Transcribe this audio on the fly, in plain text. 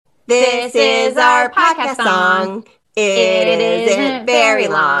This is our podcast song. It isn't very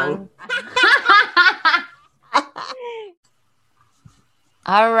long.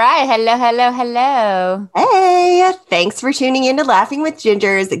 All right. Hello. Hey, thanks for tuning in to Laughing with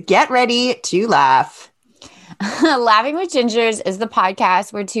Gingers. Get ready to laugh. Laughing with Gingers is the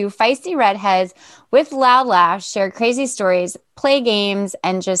podcast where two feisty redheads with loud laughs share crazy stories, play games,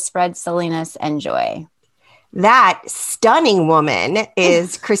 and just spread silliness and joy. That stunning woman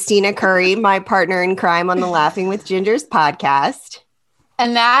is Christina Curry, my partner in crime on the Laughing with Gingers podcast.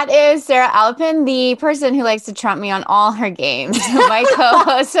 And that is Sarah Alpin, the person who likes to trump me on all her games, my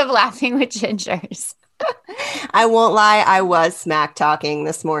co-host of Laughing with Gingers. I won't lie, I was smack talking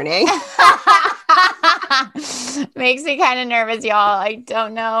this morning. Makes me kind of nervous, y'all. I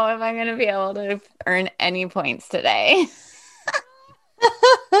don't know if I'm going to be able to earn any points today.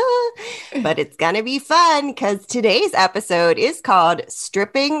 But it's going to be fun because today's episode is called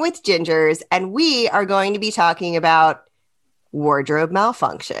Stripping with Gingers, and we are going to be talking about wardrobe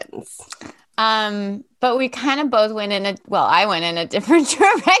malfunctions. But we kind of both went in I went in a different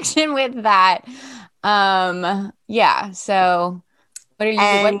direction with that. Yeah. So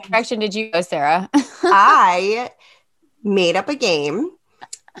what direction did you go, Sarah? I made up a game.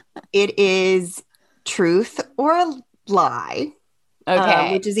 It is truth or lie.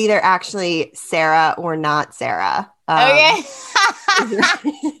 Okay. Which is either actually Sarah or not Sarah. Okay.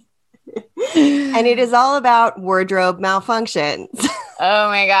 And it is all about wardrobe malfunctions. Oh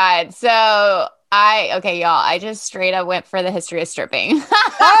my God. So I just straight up went for the history of stripping. But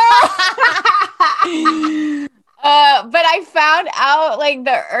I found out like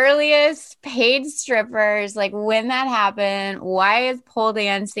the earliest paid strippers, like when that happened, why is pole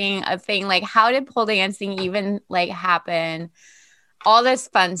dancing a thing? Like how did pole dancing even like happen? All this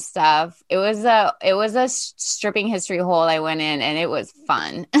fun stuff. It was a stripping history hole I went in, and it was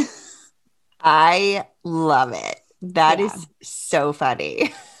fun. I love it. That is so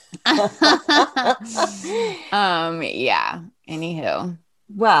funny. Yeah. Anywho.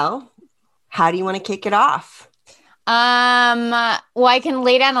 Well, how do you want to kick it off? Well, I can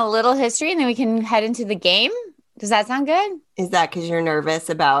lay down a little history and then we can head into the game. Does that sound good? Is that because you're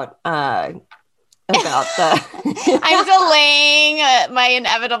nervous about the I'm delaying my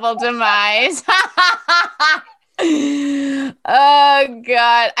inevitable demise. Oh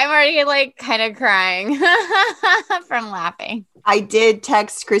God, I'm already like kind of crying from laughing. I did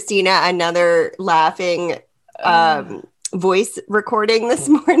text Christina another laughing voice recording this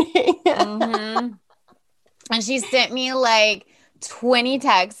morning. Mm-hmm. And she sent me like 20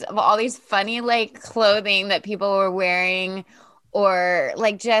 texts of all these funny like clothing that people were wearing, or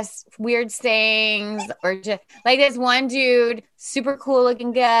like just weird sayings, or just like this one dude, super cool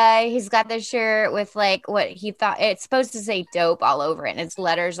looking guy. He's got this shirt with like what he thought it's supposed to say dope all over it, and it's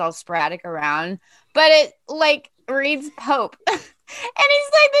letters all sporadic around, but it like reads Pope. And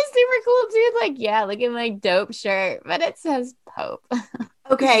he's like this super cool dude, like, yeah, looking like dope shirt, but it says Pope.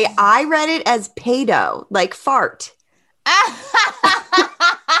 Okay, I read it as pedo, like fart.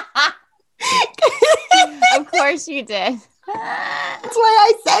 Of course you did. That's why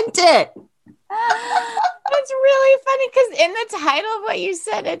I sent it. It's really funny because in the title of what you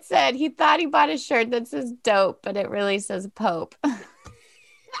said, it said he thought he bought a shirt that says dope, but it really says Pope. Oh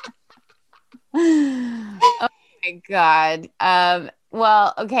my God.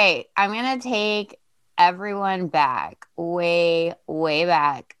 Well, okay, I'm gonna take everyone back, way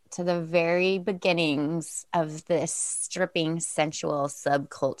back to the very beginnings of this stripping sensual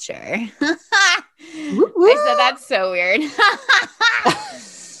subculture. I said that's so weird.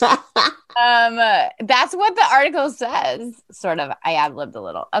 That's what the article says. Sort of. I ad-libbed a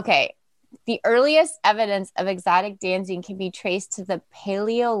little. Okay. The earliest evidence of exotic dancing can be traced to the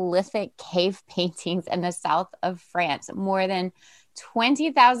Paleolithic cave paintings in the south of France more than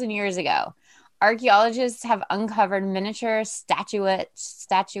 20,000 years ago. Archaeologists have uncovered miniature statuettes.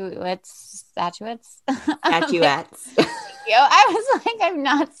 I was like, I'm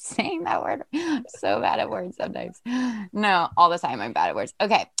not saying that word. I'm so bad at words sometimes. No, all the time I'm bad at words.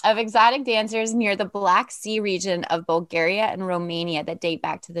 Okay. Of exotic dancers near the Black Sea region of Bulgaria and Romania that date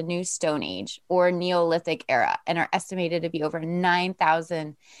back to the New Stone Age or Neolithic era and are estimated to be over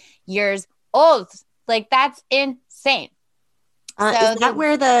 9,000 years old. Like, that's insane. Is that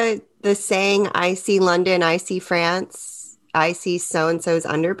where the saying, I see London, I see France, I see so-and-so's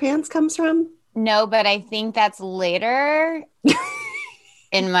underpants comes from? No, but I think that's later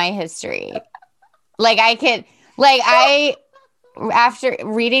in my history. Like after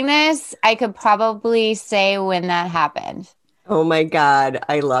reading this, I could probably say when that happened. Oh my God.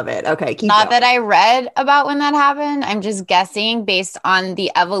 I love it. Okay, keep Not going. that I read about when that happened. I'm just guessing based on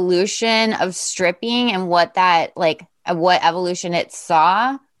the evolution of stripping and what that, like, what evolution it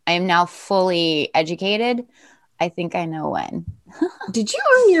saw. I am now fully educated. I think I know when. Did you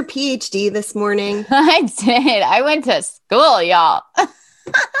earn your PhD this morning? I did. I went to school, y'all.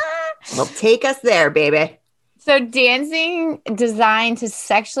 Well, take us there, baby. So, dancing designed to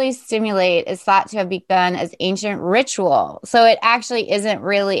sexually stimulate is thought to have begun as ancient ritual. So, it actually isn't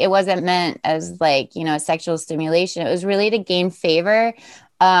really, it wasn't meant as like, sexual stimulation. It was really to gain favor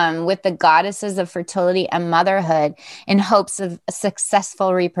with the goddesses of fertility and motherhood in hopes of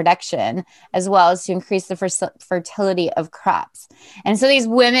successful reproduction, as well as to increase the fertility of crops. And so, these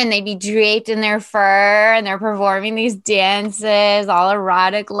women, they'd be draped in their fur and they're performing these dances, all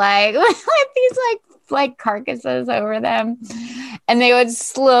erotic, like, with these, like carcasses over them, and they would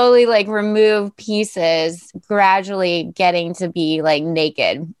slowly like remove pieces, gradually getting to be like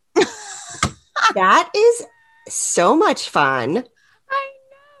naked. That is so much fun. I know,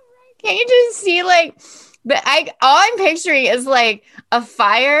 right? Can you just see like all I'm picturing is like a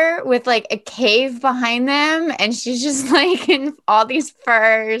fire with like a cave behind them, and she's just like in all these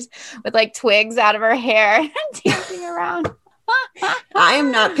furs with like twigs out of her hair dancing around. I am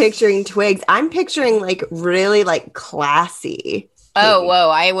not picturing twigs. I'm picturing like really like classy. Oh, whoa.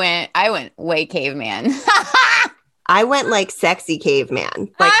 I went way caveman. I went like sexy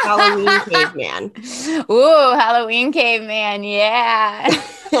caveman, like Halloween caveman. Ooh, Halloween caveman. Yeah.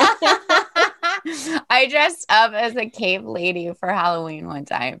 I dressed up as a cave lady for Halloween one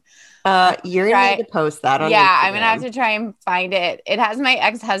time. You're gonna need to post that on Instagram. I'm gonna have to try and find it. It has my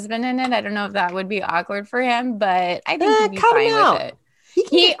ex-husband in it. I don't know if that would be awkward for him, but I think he'd be fine with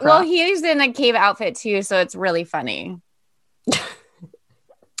it. He's in a cave outfit too, so it's really funny.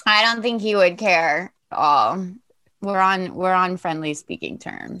 I don't think he would care at all. We're on friendly speaking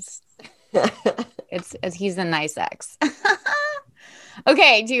terms. He's a nice ex.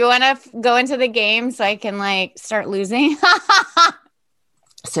 Okay, do you want to go into the game so I can like start losing?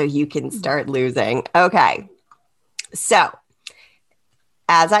 So you can start losing. Okay. So,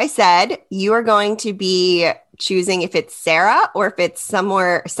 as I said, you are going to be choosing if it's Sarah or if it's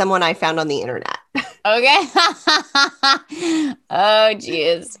someone I found on the internet. Okay. Oh,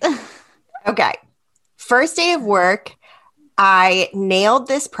 geez. Okay. First day of work, I nailed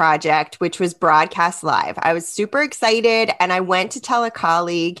this project, which was broadcast live. I was super excited, and I went to tell a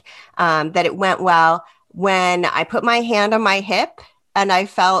colleague that it went well when I put my hand on my hip and I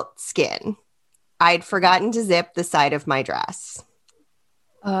felt skin. I'd forgotten to zip the side of my dress.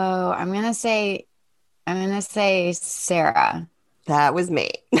 Oh, I'm gonna say Sarah. That was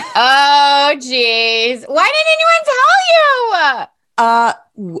me. Oh, geez. Why didn't anyone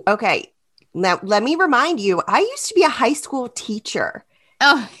tell you? Okay. Now, let me remind you, I used to be a high school teacher.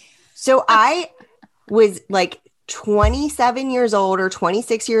 Oh. So I was like 27 years old or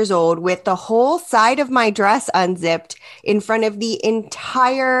 26 years old with the whole side of my dress unzipped in front of the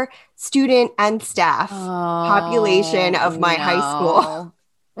entire student and staff population of my high school.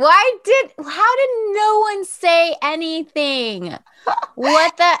 How did no one say anything?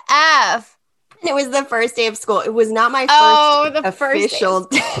 What the F? It was the first day of school. It was not my first official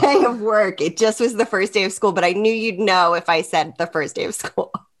day of work. It just was the first day of school, but I knew you'd know if I said the first day of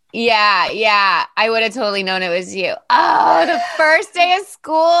school. Yeah. I would have totally known it was you. Oh, the first day of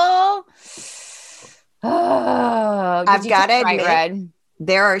school. Oh, I've got to admit,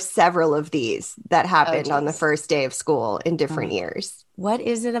 there are several of these that happened on the first day of school in different years. What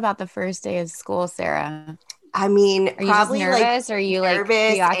is it about the first day of school, Sarah? I mean, are you probably just nervous? Or are you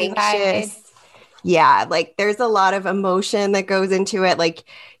nervous, like anxious? Yeah, like there's a lot of emotion that goes into it. Like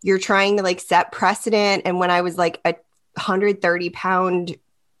you're trying to like set precedent. And when I was like a 130-pound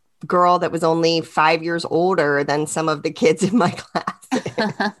girl that was only 5 years older than some of the kids in my class.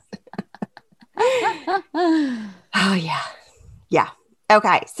 Oh, yeah. Yeah.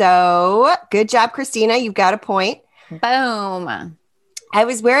 Okay. So good job, Christina. You've got a point. Boom. I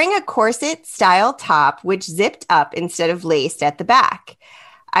was wearing a corset style top, which zipped up instead of laced at the back.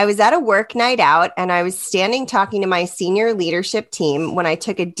 I was at a work night out and I was standing talking to my senior leadership team when I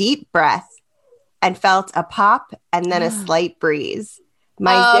took a deep breath and felt a pop and then a slight breeze.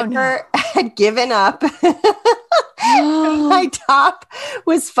 My zipper had given up. My top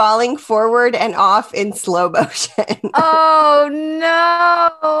was falling forward and off in slow motion. Oh,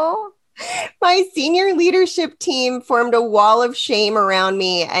 no. My senior leadership team formed a wall of shame around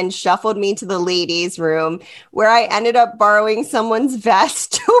me and shuffled me to the ladies' room, where I ended up borrowing someone's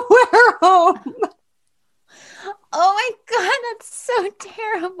vest to wear home. Oh my God, that's so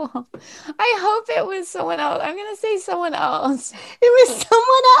terrible. I hope it was someone else. I'm going to say someone else. It was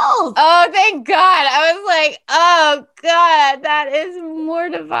someone else. Oh, thank God. I was like, oh God, that is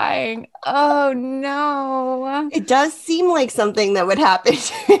mortifying. Oh no. It does seem like something that would happen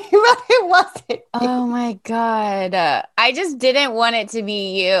to me, but it wasn't. Oh my God. I just didn't want it to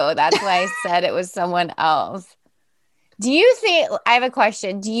be you. That's why I said it was someone else. Do you think, I have a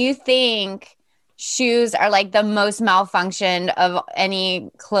question. Do you think shoes are like the most malfunctioned of any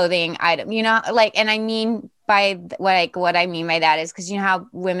clothing item? You know, like, and I mean by what I mean by that is because you know how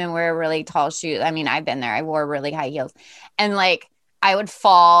women wear really tall shoes. I mean, I've been there. I wore really high heels and like I would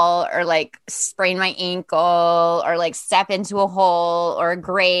fall or like sprain my ankle or like step into a hole or a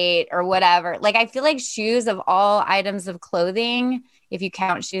grate or whatever. Like, I feel like shoes of all items of clothing, if you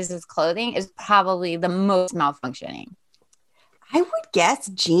count shoes as clothing, is probably the most malfunctioning. I would guess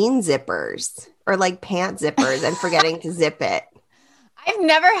jean zippers or like pant zippers and forgetting to zip it. I've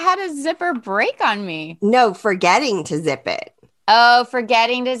never had a zipper break on me. No, forgetting to zip it. Oh,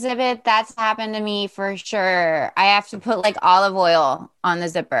 forgetting to zip it. That's happened to me for sure. I have to put like olive oil on the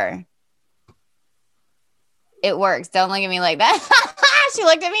zipper. It works. Don't look at me like that. She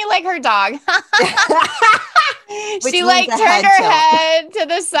looked at me like her dog. She like turned her head to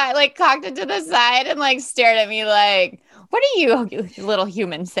the side, like cocked it to the side and like stared at me like, what are you little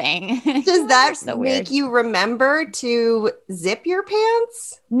human saying? Does that make you remember to zip your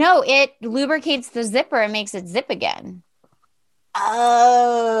pants? No, it lubricates the zipper and makes it zip again.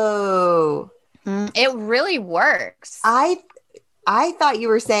 Oh. It really works. I thought you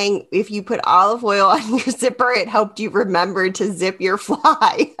were saying if you put olive oil on your zipper, it helped you remember to zip your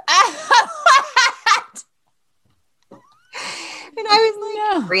fly. And I was like,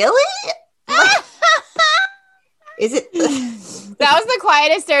 no. Really? Is it? That was the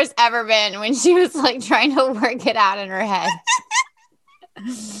quietest there's ever been when she was like trying to work it out in her head.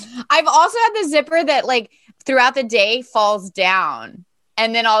 I've also had the zipper that like throughout the day falls down.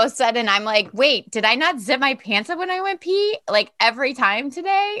 And then all of a sudden I'm like, wait, did I not zip my pants up when I went pee? Like every time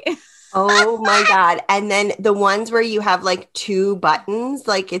today? Oh my God. And then the ones where you have like two buttons,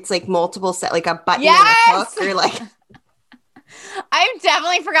 like it's like multiple set, like a button and a hook, or like. I've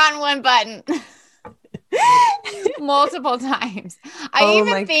definitely forgotten one button. Multiple times. I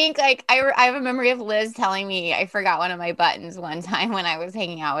even think like I have a memory of Liz telling me I forgot one of my buttons one time when I was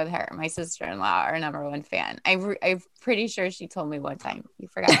hanging out with her, my sister-in-law, our number one fan. I'm pretty sure she told me one time you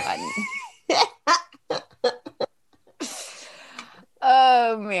forgot a button.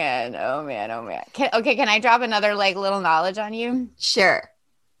 Oh man. Can I drop another like little knowledge on you? Sure.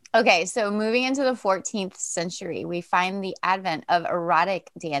 Okay, so moving into the 14th century, we find the advent of erotic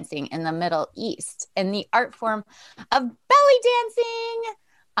dancing in the Middle East in the art form of belly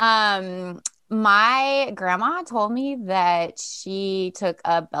dancing. My grandma told me that she took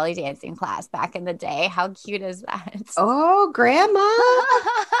a belly dancing class back in the day. How cute is that? Oh, grandma.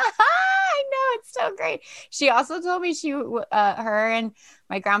 I know, it's so great. She also told me her and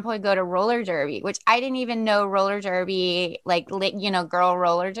my grandpa would go to roller derby, which I didn't even know roller derby, like, you know, girl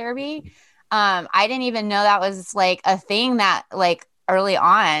roller derby. I didn't even know that was like a thing that like early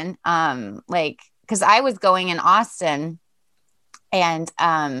on, like, cause I was going in Austin and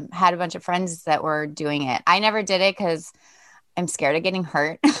had a bunch of friends that were doing it. I never did it cause I'm scared of getting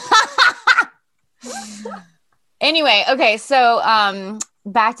hurt. Anyway, okay. So,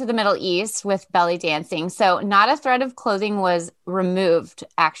 back to the Middle East with belly dancing. So not a thread of clothing was removed,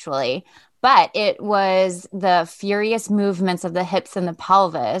 actually, but it was the furious movements of the hips and the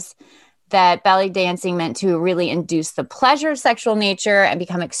pelvis that belly dancing meant to really induce the pleasure of sexual nature and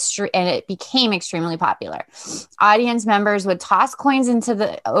it became extremely popular. Audience members would toss coins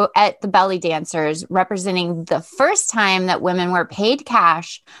at the belly dancers, representing the first time that women were paid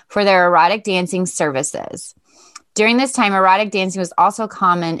cash for their erotic dancing services. During this time, erotic dancing was also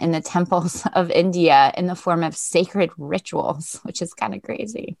common in the temples of India in the form of sacred rituals, which is kind of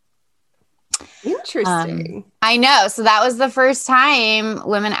crazy. Interesting. I know. So that was the first time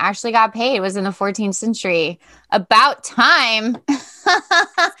women actually got paid. It was in the 14th century. About time.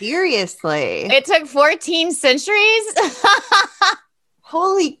 Seriously. It took 14 centuries.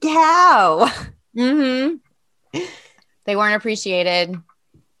 Holy cow. Mm-hmm. They weren't appreciated.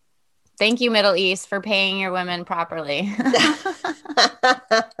 Thank you, Middle East, for paying your women properly.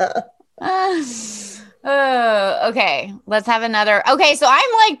 Okay. Let's have another. Okay, so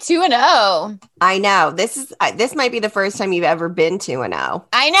I'm like 2-0. I know. This might be the first time you've ever been 2-0.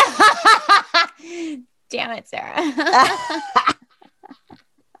 I know. Damn it, Sarah.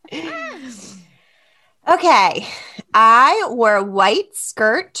 Okay. I wore a white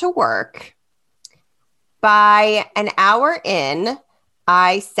skirt to work. By an hour in,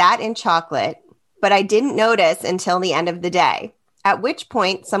 I sat in chocolate, but I didn't notice until the end of the day, at which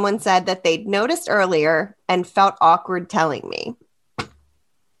point someone said that they'd noticed earlier and felt awkward telling me.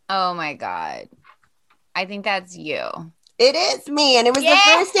 Oh my God. I think that's you. It is me, and it was the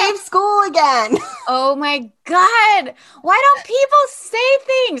first day of school again. Oh my God. Why don't people say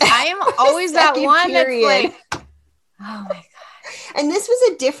things? I am always that one period. That's like, oh my God. And this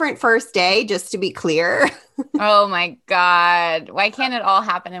was a different first day, just to be clear. Oh my God. Why can't it all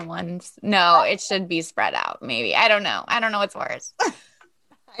happen in once? No, it should be spread out, maybe. I don't know. I don't know what's worse.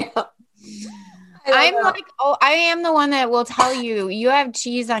 I'm like, oh, I am the one that will tell you, you have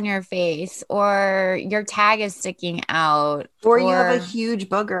cheese on your face, or your tag is sticking out. Or you have a huge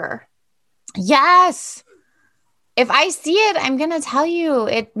booger. Yes. If I see it, I'm going to tell you.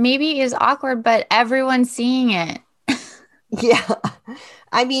 It maybe is awkward, but everyone's seeing it. Yeah.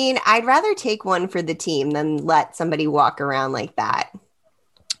 I mean, I'd rather take one for the team than let somebody walk around like that.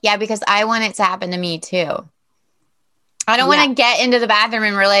 Yeah, because I want it to happen to me too. I don't want to get into the bathroom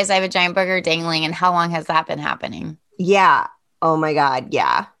and realize I have a giant booger dangling. And how long has that been happening? Yeah. Oh my God.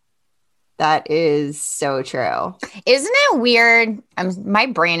 Yeah. That is so true. Isn't it weird? My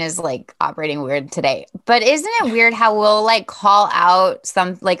brain is like operating weird today, but isn't it weird how we'll like call out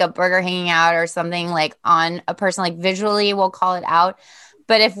some like a burger hanging out or something like on a person, like visually we'll call it out.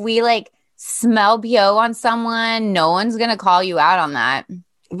 But if we like smell BO on someone, no one's going to call you out on that.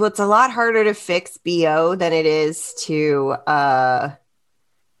 Well, it's a lot harder to fix BO than it is to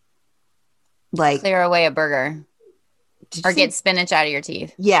like clear away a burger. Or get spinach out of your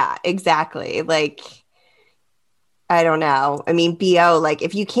teeth. Yeah, exactly. Like, I don't know. I mean, BO, like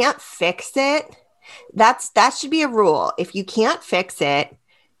if you can't fix it, that should be a rule. If you can't fix it,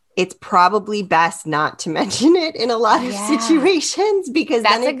 it's probably best not to mention it in a lot of situations, because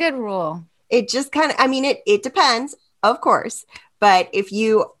that's a good rule. It just kind of, I mean, it depends, of course. But if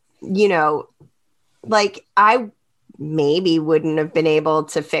you know, like I maybe wouldn't have been able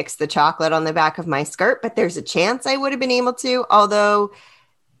to fix the chocolate on the back of my skirt, but there's a chance I would have been able to, although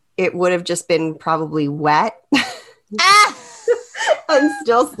it would have just been probably wet and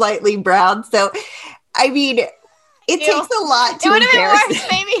still slightly brown. So, I mean, it takes a lot to embarrass. Worse,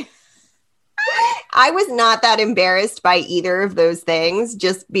 maybe. I was not that embarrassed by either of those things,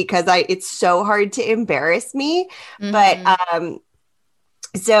 just because it's so hard to embarrass me. Mm-hmm. But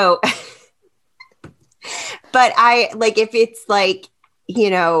so but I like, if it's like, you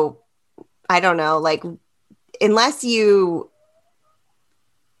know, I don't know, like unless you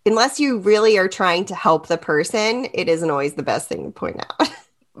really are trying to help the person, it isn't always the best thing to point out.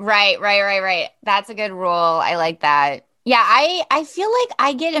 Right. That's a good rule. I like that. Yeah, I feel like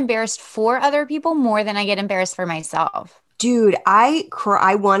I get embarrassed for other people more than I get embarrassed for myself. Dude, I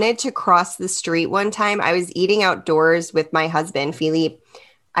wanted to cross the street one time. I was eating outdoors with my husband, Philippe.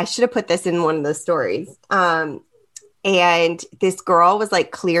 I should have put this in one of the stories. And this girl was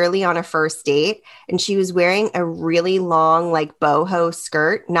like clearly on a first date, and she was wearing a really long like boho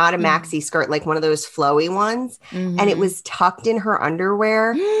skirt, not a maxi skirt, like one of those flowy ones. Mm-hmm. And it was tucked in her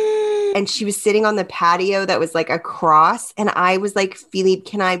underwear. And she was sitting on the patio that was like across. And I was like, Philippe,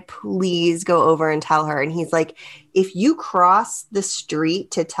 can I please go over and tell her? And he's like, if you cross the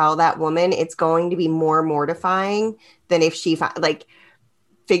street to tell that woman, it's going to be more mortifying than if she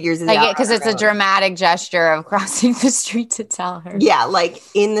figures it out. Because it's a dramatic gesture of crossing the street to tell her. Yeah, like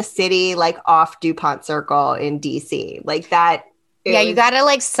in the city, like off DuPont Circle in DC, like that. You gotta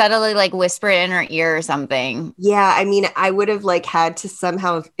like subtly like whisper it in her ear or something. Yeah, I mean, I would have like had to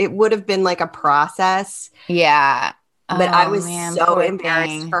somehow. It would have been like a process. Yeah, but I was so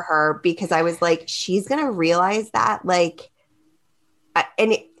embarrassed for her, because I was like, she's gonna realize that, like,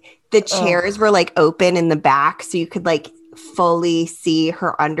 and the chairs were like open in the back, so you could like fully see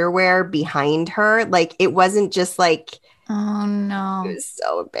her underwear behind her. Like, it wasn't just like, oh no, it was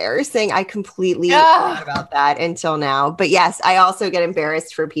so embarrassing. I completely forgot about that until now. But yes, I also get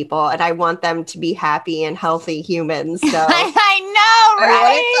embarrassed for people, and I want them to be happy and healthy humans. So I know,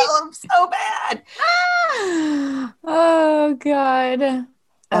 right? I want to tell them so bad. Oh God.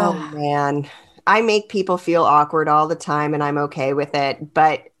 Oh man, I make people feel awkward all the time, and I'm okay with it,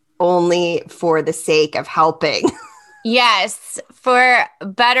 but only for the sake of helping. Yes, for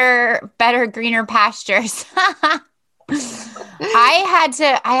better, greener pastures.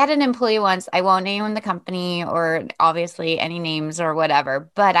 I had an employee once. I won't name the company or obviously any names or whatever,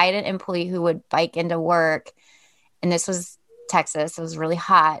 but I had an employee who would bike into work, and this was Texas. It was really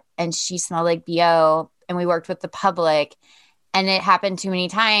hot, and she smelled like BO, and we worked with the public, and it happened too many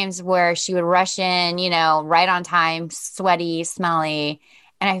times where she would rush in, right on time, sweaty, smelly.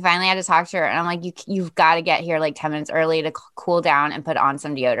 And I finally had to talk to her. And I'm like, you've got to get here like 10 minutes early to cool down and put on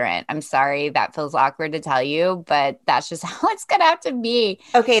some deodorant. I'm sorry. That feels awkward to tell you, but that's just how it's going to have to be.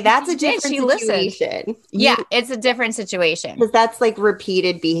 Okay, that's a different She listened. situation. Yeah, it's a different situation. Because that's like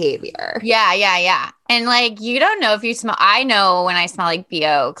repeated behavior. Yeah. And like, you don't know if you smell. I know when I smell like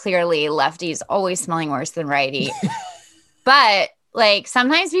BO, clearly lefty's always smelling worse than righty. But like,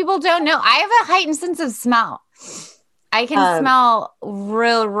 sometimes people don't know. I have a heightened sense of smell. I can smell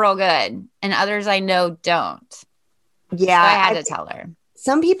real good, and others I know don't. Yeah. So I had to tell her.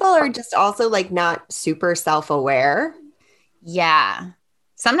 Some people are just also like not super self-aware. Yeah.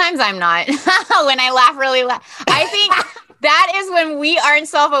 Sometimes I'm not. When I laugh really loud. I think that is when we aren't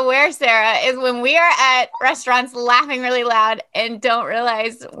self-aware, Sarah, is when we are at restaurants laughing really loud and don't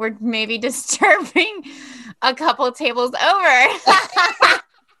realize we're maybe disturbing a couple tables over.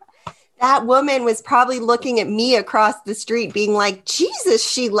 That woman was probably looking at me across the street being like, Jesus,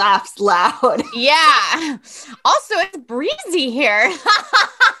 she laughs loud. Yeah. Also, it's breezy here.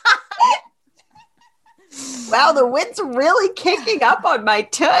 Wow, the wind's really kicking up on my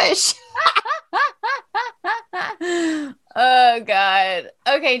tush. Oh, God.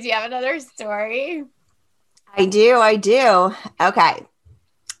 Okay, do you have another story? I do. Okay.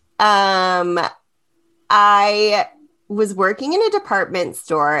 I was working in a department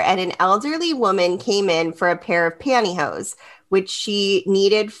store and an elderly woman came in for a pair of pantyhose, which she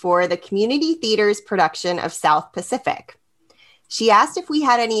needed for the community theater's production of South Pacific. She asked if we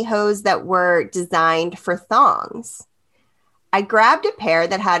had any hose that were designed for thongs. I grabbed a pair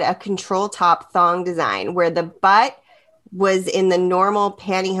that had a control top thong design where the butt was in the normal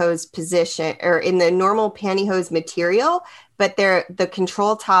pantyhose position or in the normal pantyhose material, but the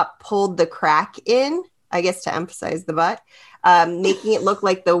control top pulled the crack in, I guess to emphasize the butt, making it look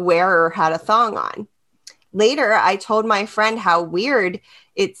like the wearer had a thong on. Later, I told my friend how weird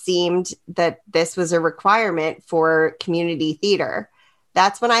it seemed that this was a requirement for community theater.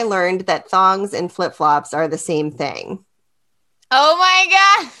 That's when I learned that thongs and flip-flops are the same thing. Oh my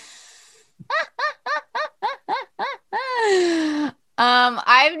God.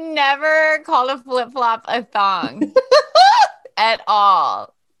 I've never called a flip-flop a thong at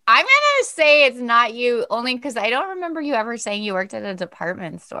all. I'm going to say it's not you only because I don't remember you ever saying you worked at a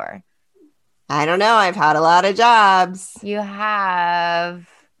department store. I don't know. I've had a lot of jobs. You have.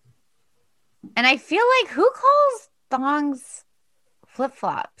 And I feel like who calls thongs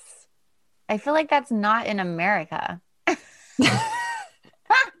flip-flops? I feel like that's not in America.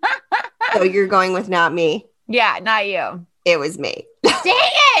 So you're going with not me? Yeah, not you. It was me. Dang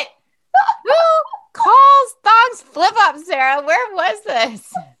it! Who calls thongs flip-flops, Sarah? Where was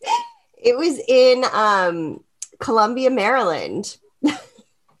this? It was in Columbia, Maryland.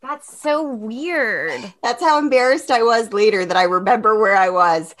 That's so weird. That's how embarrassed I was later that I remember where I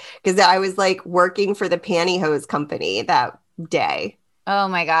was because I was like working for the pantyhose company that day. Oh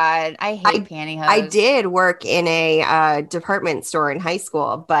my God. I hate pantyhose. I did work in a department store in high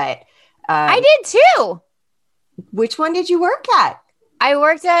school, but I did too. Which one did you work at? I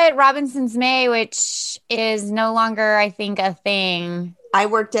worked at Robinson's May, which is no longer, I think, a thing. I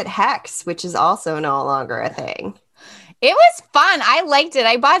worked at Hex, which is also no longer a thing. It was fun. I liked it.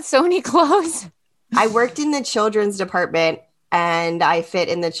 I bought so many clothes. I worked in the children's department and I fit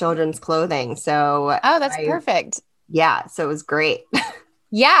in the children's clothing. So that's perfect. Yeah. So it was great.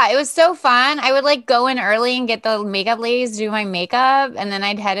 Yeah, it was so fun. I would like go in early and get the makeup ladies to do my makeup and then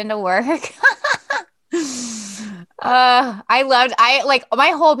I'd head into work. My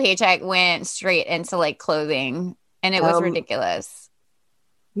whole paycheck went straight into like clothing and it was ridiculous.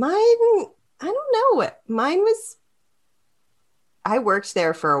 Mine, I don't know. I worked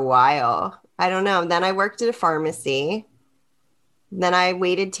there for a while. I don't know. Then I worked at a pharmacy. Then I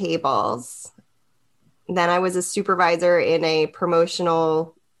waited tables. Then I was a supervisor in a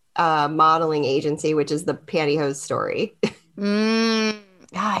promotional modeling agency, which is the pantyhose story.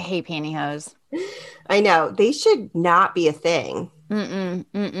 I hate pantyhose. I know. They should not be a thing.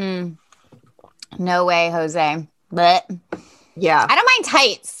 No way, Jose. But yeah. I don't mind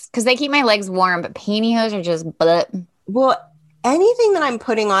tights because they keep my legs warm, but pantyhose are just Well, anything that I'm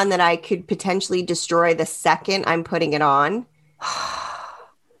putting on that I could potentially destroy the second I'm putting it on.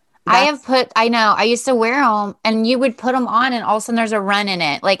 I know. I used to wear them and you would put them on and all of a sudden there's a run in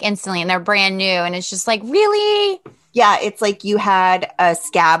it, like instantly, and they're brand new. And it's just like, really? Yeah. It's like you had a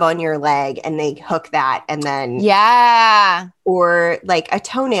scab on your leg and they hook that and then. Yeah. Or like a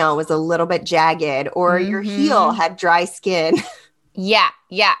toenail was a little bit jagged or your heel had dry skin. Yeah.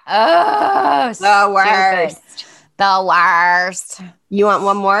 Oh, the worst. Stupid. The worst. You want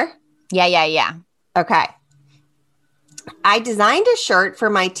one more? Yeah. Okay. I designed a shirt for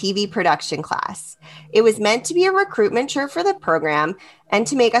my TV production class. It was meant to be a recruitment shirt for the program and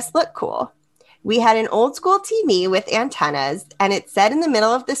to make us look cool. We had an old school TV with antennas, and it said in the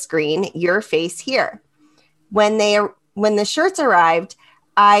middle of the screen, "Your face here." When the shirts arrived,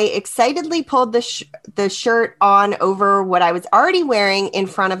 I excitedly pulled the shirt on over what I was already wearing in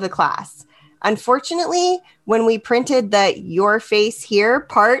front of the class. Unfortunately, when we printed the "Your face here"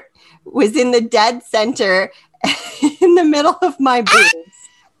 part was in the dead center in the middle of my boobs.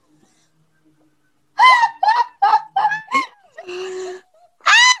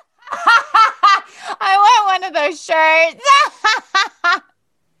 I want one of those shirts.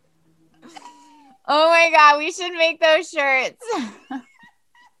 Oh my God, we should make those shirts.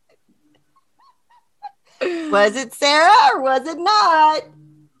 Was it Sarah or was it not?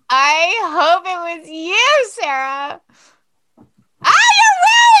 I hope it was you, Sarah. You're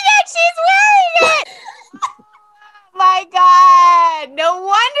wearing it. She's wearing it. Oh my God. No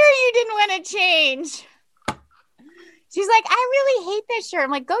wonder you didn't want to change. She's like, I really hate this shirt.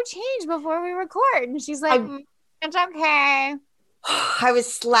 I'm like, go change before we record. And she's like, it's okay. I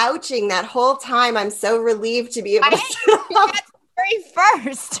was slouching that whole time. I'm so relieved to be able to sit up. That's very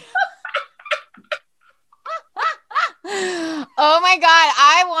first. Oh my God,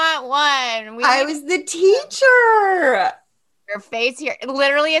 I want one. I was the teacher. Her face here,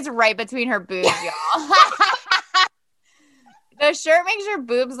 literally, it's right between her boobs, y'all. The shirt makes your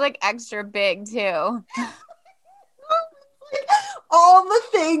boobs look extra big too. All the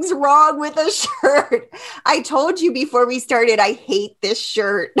things wrong with a shirt. I told you before we started, I hate this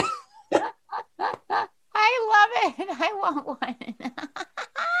shirt. I love it. I want one.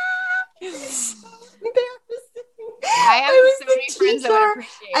 I have so many friends that would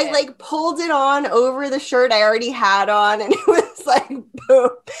appreciate it. I like pulled it on over the shirt I already had on, and it was like boom.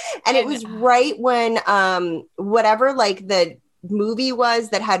 And it was right when whatever like the movie was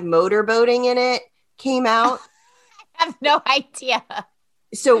that had motorboating in it came out. I have no idea.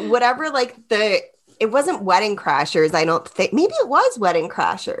 So whatever, like it wasn't Wedding Crashers. I don't think. Maybe it was Wedding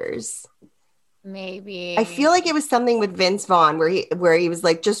Crashers. Maybe. I feel like it was something with Vince Vaughn where he was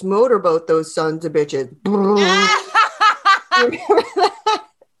like, just motorboat those sons of bitches.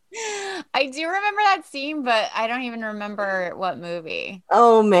 I do remember that scene, but I don't even remember what movie.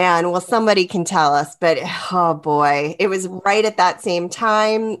 Oh man, well somebody can tell us, but oh boy, it was right at that same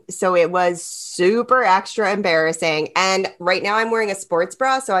time, so it was super extra embarrassing. And right now I'm wearing a sports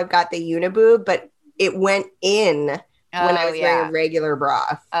bra, so I've got the uniboob, but it went in when I was wearing a regular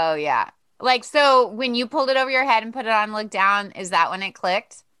bra. Oh yeah. Like, so when you pulled it over your head and put it on, look down, is that when it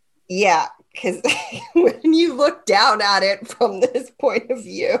clicked? Yeah, because when you look down at it from this point of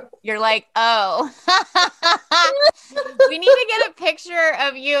view, you're like, oh. We need to get a picture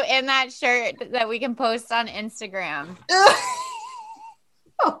of you in that shirt that we can post on Instagram.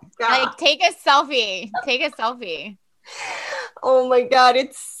 Oh, God. Like, take a selfie. Take a selfie. Oh my God.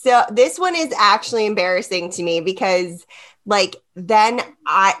 This one is actually embarrassing to me because like then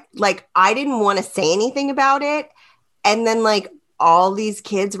I didn't want to say anything about it. And then like all these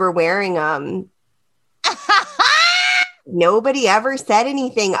kids were wearing them. Nobody ever said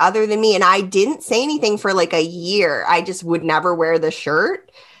anything other than me. And I didn't say anything for like a year. I just would never wear the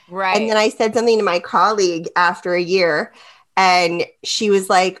shirt. Right. And then I said something to my colleague after a year and she was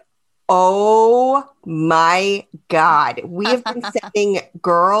like, oh my God. We have been sending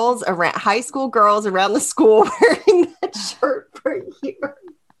girls around, high school girls around the school wearing that shirt for a year.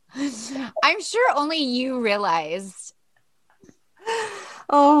 I'm sure only you realized.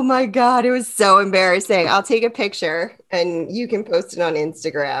 Oh my God. It was so embarrassing. I'll take a picture and you can post it on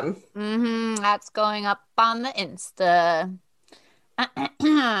Instagram. That's going up on the Insta.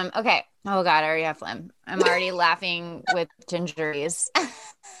 Okay. Oh God, I already have phlegm. I'm already laughing with gingeries.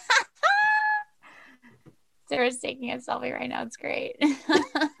 Sarah's taking a selfie right now. It's great.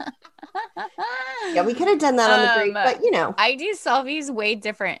 Yeah, we could have done that on the break, but you know. I do selfies way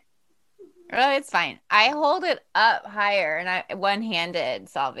different. Oh, it's fine. I hold it up higher and I one-handed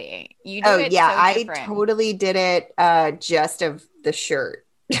selfie. You do it so different. I totally did it just of the shirt.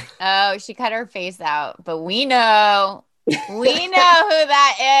 Oh, she cut her face out, but we know. We know who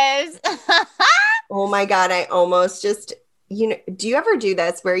that is. Oh my God, I almost just, do you ever do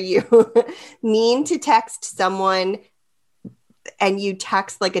this where you mean to text someone and you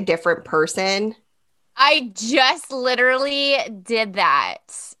text like a different person? I just literally did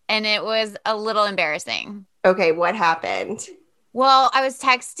that and it was a little embarrassing. Okay, what happened? Well, I was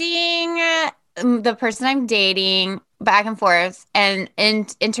texting the person I'm dating back and forth and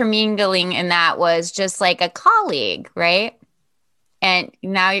intermingling in that was just like a colleague, right? And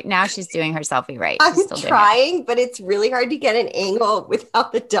now she's doing her selfie right. I'm She's still trying, but it's really hard to get an angle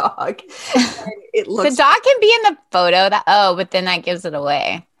without the dog. And it looks. The dog can be in the photo. But then that gives it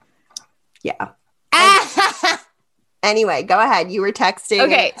away. Yeah. Anyway, go ahead. You were texting.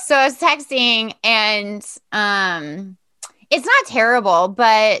 Okay, so I was texting, and it's not terrible,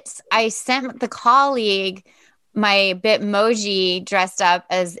 but I sent the colleague my Bitmoji dressed up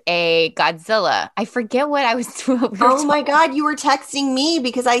as a Godzilla. I forget what I was doing. Oh my God, you were texting me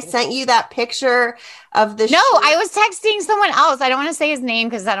because I sent you that picture of the No, I was texting someone else. I don't want to say his name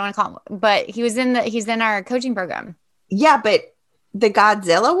because I don't want to call him, but he's in our coaching program. Yeah, but the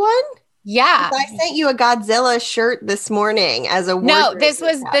Godzilla one? Yeah. I sent you a Godzilla shirt this morning as a No, this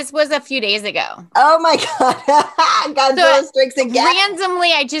was a few days ago. Oh my God. Godzilla strikes again.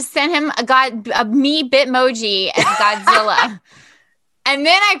 Randomly, I just sent him a me Bitmoji as Godzilla. And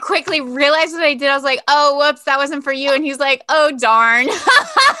then I quickly realized what I did. I was like, oh, whoops, that wasn't for you. And he's like, oh, darn.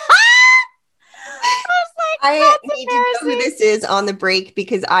 I need to know who this is on the break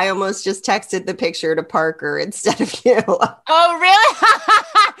because I almost just texted the picture to Parker instead of you. Oh,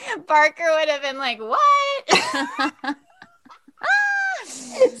 really? Parker would have been like, what?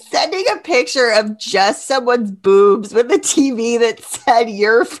 Sending a picture of just someone's boobs with a TV that said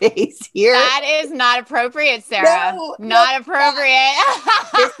your face here. That is not appropriate, Sarah. Not appropriate.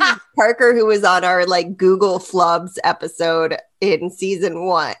 This is Parker, who was on our Google Flubs episode in season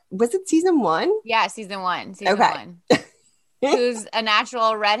 1. Was it season 1? Yeah, season 1. Season 1. Who's a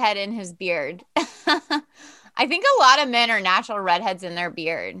natural redhead in his beard. I think a lot of men are natural redheads in their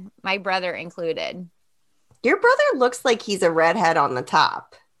beard. My brother included. Your brother looks like he's a redhead on the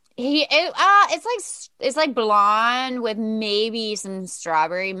top. It's like blonde with maybe some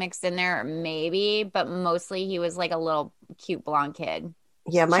strawberry mixed in there, maybe, but mostly he was like a little cute blonde kid.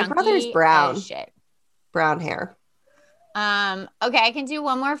 Yeah, my brother's brown. Brown hair. Okay, I can do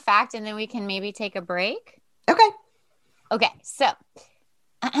one more fact and then we can maybe take a break. Okay, so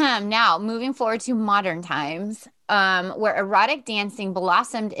now moving forward to modern times. Where erotic dancing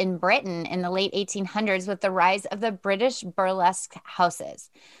blossomed in Britain in the late 1800s with the rise of the British burlesque houses.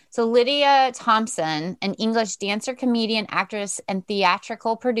 So Lydia Thompson, an English dancer, comedian, actress, and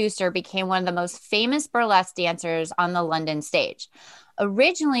theatrical producer, became one of the most famous burlesque dancers on the London stage.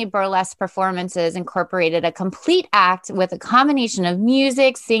 Originally, burlesque performances incorporated a complete act with a combination of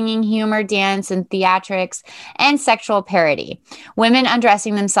music, singing, humor, dance, and theatrics, and sexual parody. Women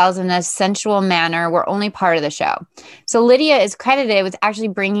undressing themselves in a sensual manner were only part of the show. So Lydia is credited with actually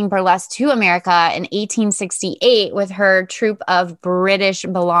bringing burlesque to America in 1868 with her troupe of British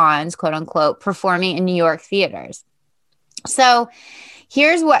blondes, quote unquote, performing in New York theaters. So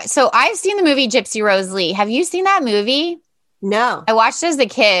I've seen the movie Gypsy Rose Lee. Have you seen that movie? No. I watched it as a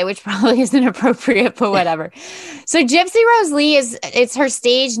kid, which probably isn't appropriate, but whatever. So Gypsy Rose Lee it's her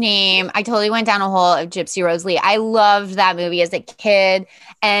stage name. I totally went down a hole of Gypsy Rose Lee. I loved that movie as a kid.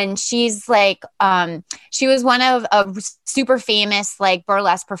 And she's like, she was one of a super famous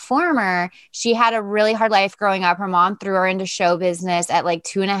burlesque performer. She had a really hard life growing up. Her mom threw her into show business at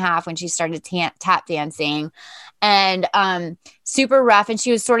 2.5 when she started tap dancing. And super rough. And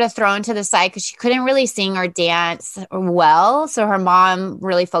she was sort of thrown to the side because she couldn't really sing or dance well. So her mom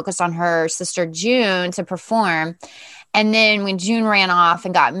really focused on her sister June to perform. And then when June ran off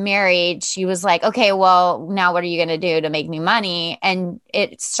and got married, she was like, okay, well, now what are you going to do to make me money? And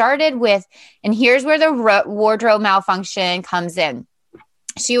it started with, and here's where the wardrobe malfunction comes in.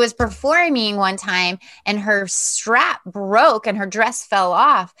 She was performing one time and her strap broke and her dress fell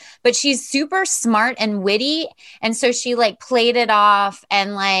off, but she's super smart and witty. And so she played it off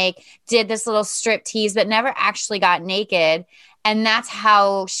and did this little strip tease, but never actually got naked. And that's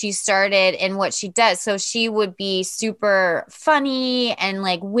how she started in what she does. So she would be super funny and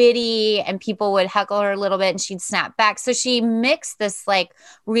witty, and people would heckle her a little bit and she'd snap back. So she mixed this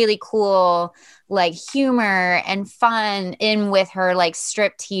really cool humor and fun in with her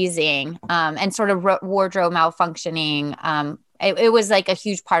strip teasing and sort of wardrobe malfunctioning. It was a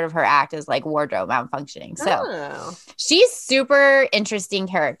huge part of her act is wardrobe malfunctioning. So she's super interesting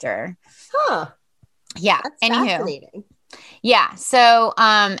character. Huh. Yeah. That's anywho. Fascinating. Yeah. So,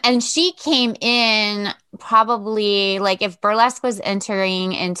 and she came in probably if burlesque was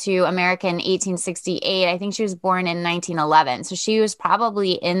entering into America in 1868, I think she was born in 1911. So she was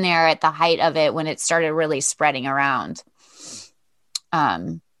probably in there at the height of it when it started really spreading around.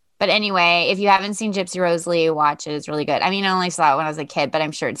 But anyway, if you haven't seen Gypsy Rose Lee, watch it. It's really good. I mean, I only saw it when I was a kid, but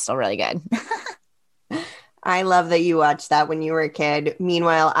I'm sure it's still really good. I love that you watched that when you were a kid.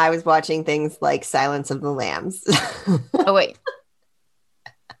 Meanwhile, I was watching things like Silence of the Lambs. Oh, wait.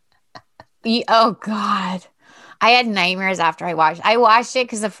 Oh, God. I had nightmares after I watched. I watched it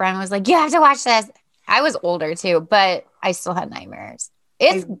because a friend was like, "You have to watch this." I was older too, but I still had nightmares.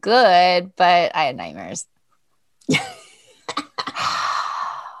 It's good, but I had nightmares.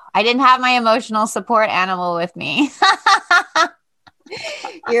 I didn't have my emotional support animal with me.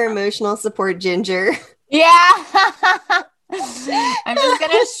 Your emotional support ginger. Yeah. I'm just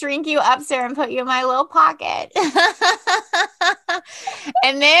going to shrink you up, Sarah, and put you in my little pocket.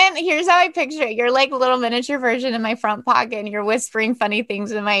 And then here's how I picture it. You're like a little miniature version in my front pocket, and you're whispering funny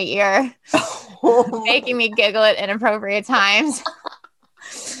things in my ear, making me giggle at inappropriate times.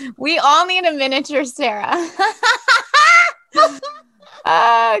 We all need a miniature Sarah.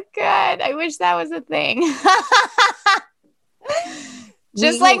 Oh, God. I wish that was a thing.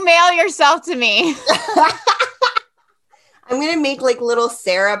 Just like mail yourself to me. I'm going to make like little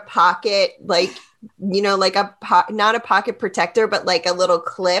Sarah pocket, like, you know, like not a pocket protector, but like a little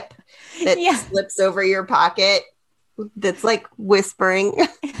clip that slips over your pocket that's like whispering.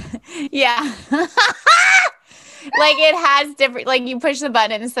 Yeah. Like it has different, like you push the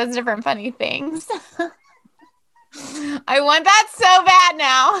button and it says different funny things. I want that so bad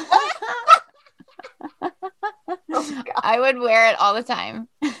now. Oh, I would wear it all the time.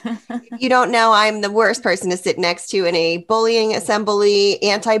 You don't know, I'm the worst person to sit next to in a bullying assembly,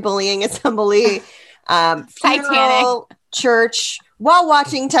 anti-bullying assembly, funeral, church, while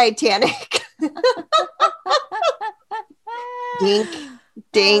watching Titanic. Dink,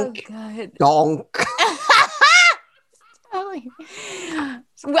 dink, donk. I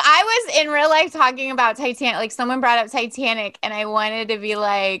was in real life talking about Titanic. Like someone brought up Titanic and I wanted to be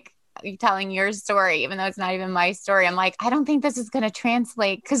like, telling your story, even though it's not even my story. I'm like, I don't think this is going to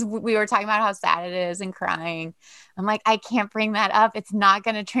translate because we were talking about how sad it is and crying. I'm like, I can't bring that up. It's not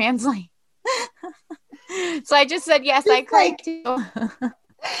going to translate. So I just said, yes, I cried too.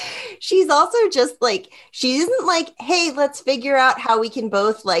 She's also just like, she isn't like, hey, let's figure out how we can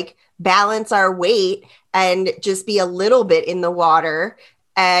both like balance our weight and just be a little bit in the water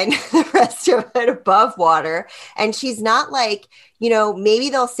and the rest of it above water. And she's not like, you know, maybe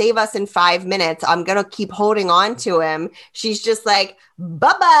they'll save us in 5 minutes. I'm going to keep holding on to him. She's just like,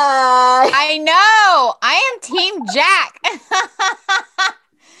 bye-bye. I know. I am Team Jack.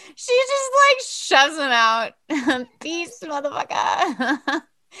 She just like shoves him out. Peace, motherfucker.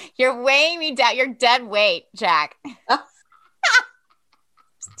 You're weighing me down. You're dead weight, Jack. It's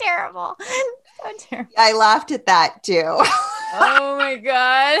terrible. So terrible. I laughed at that too. Oh my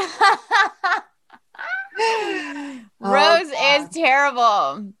God. Rose is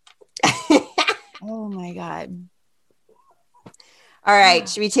terrible. Oh my God. All right.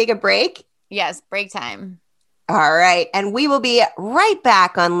 Should we take a break? Yes, break time. All right. And we will be right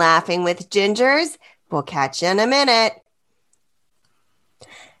back on Laughing with Gingers. We'll catch you in a minute.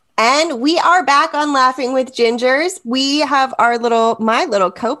 And we are back on Laughing with Gingers. We have my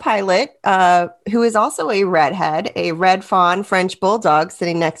little co-pilot, who is also a redhead, a red fawn French bulldog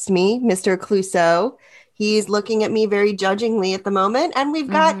sitting next to me, Mr. Clouseau. He's looking at me very judgingly at the moment. And we've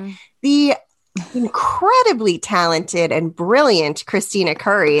got the incredibly talented and brilliant Christina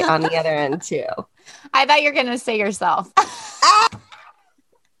Curry on the other end too. I thought you were going to say yourself.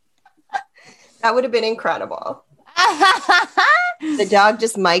 That would have been incredible. The dog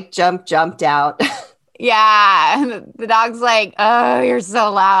just jumped out. Yeah. The dog's like, oh, you're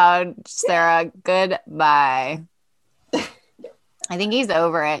so loud, Sarah. Goodbye. I think he's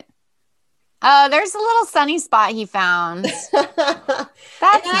over it. Oh, there's a little sunny spot he found. That's nice.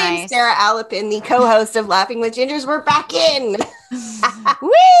 I'm Sarah Alapin, the co-host of Laughing with Gingers. We're back in.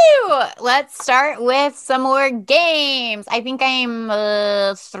 Woo! Let's start with some more games. I think I'm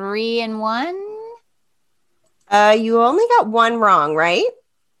 3-1. You only got one wrong, right?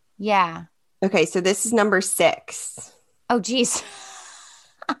 Yeah. Okay, so this is number 6. Oh, geez.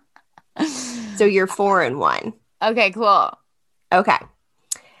 So you're 4-1. Okay, cool. Okay.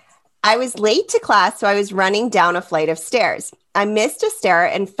 I was late to class, so I was running down a flight of stairs. I missed a stair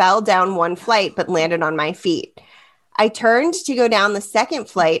and fell down one flight, but landed on my feet. I turned to go down the second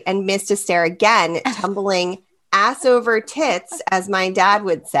flight and missed a stair again, tumbling ass over tits, as my dad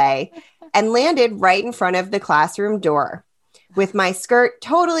would say, and landed right in front of the classroom door with my skirt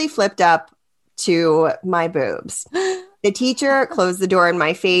totally flipped up to my boobs. The teacher closed the door in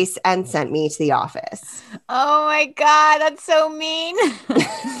my face and sent me to the office. Oh my God, that's so mean.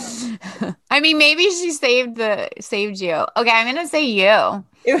 I mean, maybe she saved you. Okay, I'm gonna say you.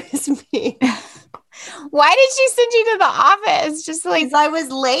 It was me. Why did she send you to the office? Just like because I was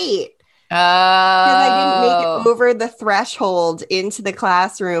late. Oh, because I didn't make it over the threshold into the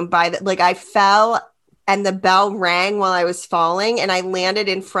classroom I fell and the bell rang while I was falling, and I landed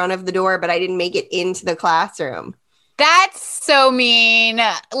in front of the door, but I didn't make it into the classroom. That's so mean.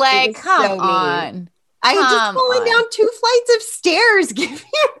 Like, come so on. Mean. I had just fallen down 2 flights of stairs. Give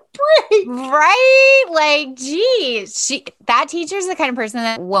me a break. Right? Like, geez. That teacher's the kind of person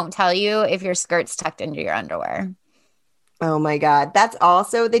that won't tell you if your skirt's tucked into your underwear. Oh my God. That's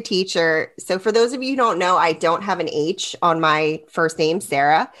also the teacher. So for those of you who don't know, I don't have an H on my first name,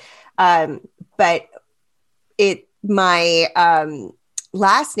 Sarah. But my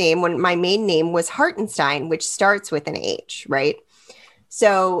last name, when my maiden name was Hartenstein, which starts with an H, right?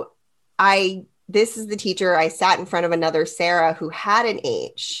 So this is the teacher. I sat in front of another Sarah who had an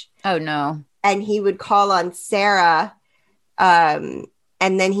H. Oh no. And he would call on Sarah, and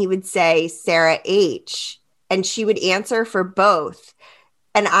then he would say Sarah H, and she would answer for both.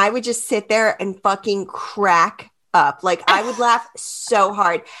 And I would just sit there and fucking crack up. Like, I would laugh so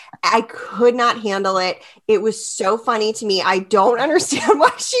hard. I could not handle it. It was so funny to me. I don't understand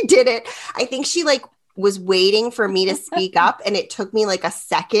why she did it. I think she was waiting for me to speak up, and it took me like a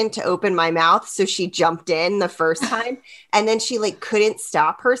second to open my mouth. So she jumped in the first time, and then she couldn't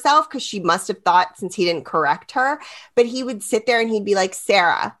stop herself because she must have thought, since he didn't correct her, but he would sit there and he'd be like,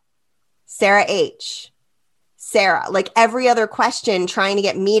 Sarah H, Sarah, like every other question, trying to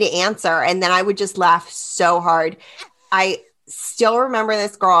get me to answer. And then I would just laugh so hard. I still remember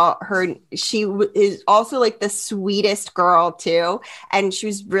this girl. She is also like the sweetest girl too. And she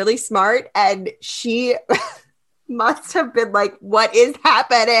was really smart. And she must have been like, what is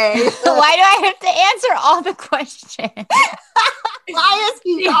happening? Why do I have to answer all the questions? Why is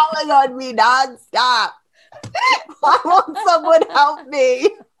he calling on me nonstop? Why won't someone help me?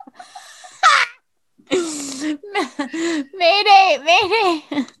 Mayday.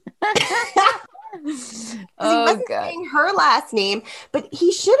 Oh, he wasn't saying her last name, but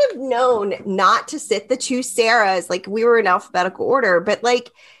he should have known not to sit the 2 Sarahs. Like, we were in alphabetical order, but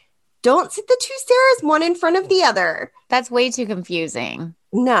don't sit the 2 Sarahs one in front of the other. That's way too confusing.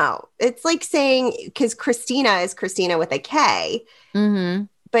 No, it's like saying, because Christina is Christina with a K. Mm-hmm.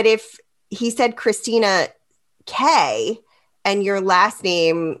 But if he said Christina K and your last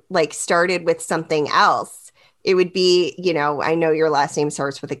name started with something else, it would be, I know your last name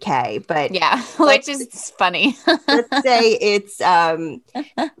starts with a K, but yeah, which is funny. Let's say it's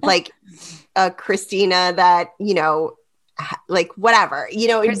like a Christina that, whatever,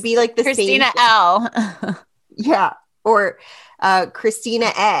 it'd be like the Christina same. L. Yeah. Or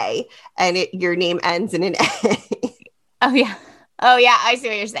Christina A, and your name ends in an A. Oh yeah. I see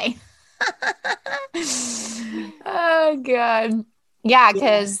what you're saying. Oh God. Yeah,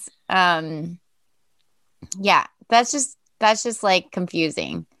 because that's just like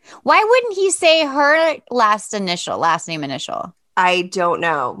confusing. Why wouldn't he say her last name initial? I don't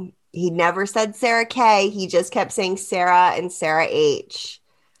know. He never said Sarah K. He just kept saying Sarah and Sarah H.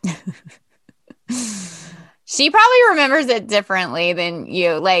 She probably remembers it differently than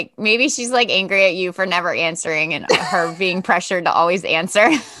you. Like, maybe she's angry at you for never answering and her being pressured to always answer.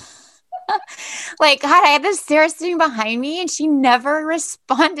 God, I had this Sarah sitting behind me and she never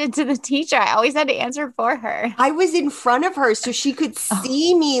responded to the teacher. I always had to answer for her. I was in front of her so she could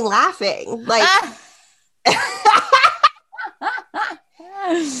see me laughing.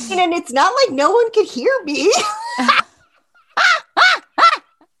 And it's not like no one could hear me.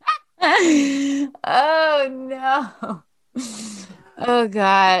 Oh no. Oh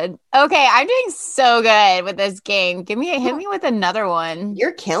God. Okay, I'm doing so good with this game. Hit me with another one.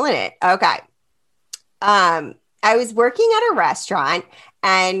 You're killing it. Okay. I was working at a restaurant,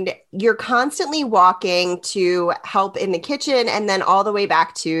 and you're constantly walking to help in the kitchen and then all the way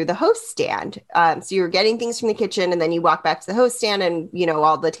back to the host stand. So you're getting things from the kitchen and then you walk back to the host stand and,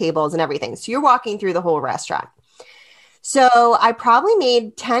 all the tables and everything. So you're walking through the whole restaurant. So I probably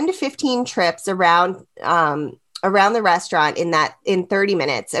made 10 to 15 trips around the restaurant in 30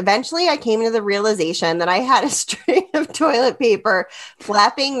 minutes. Eventually, I came to the realization that I had a string of toilet paper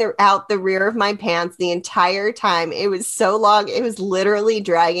flapping out the rear of my pants the entire time. It was so long. It was literally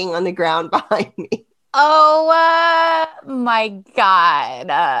dragging on the ground behind me. Oh my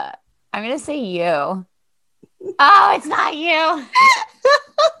God. I'm going to say you. Oh, it's not you.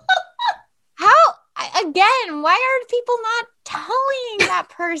 How? Again, why are people not telling that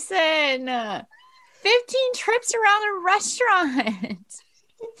person? 15 trips around a restaurant.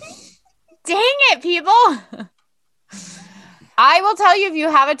 Dang it, people. I will tell you if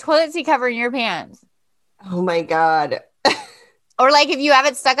you have a toilet seat cover in your pants. Oh my God. Or if you have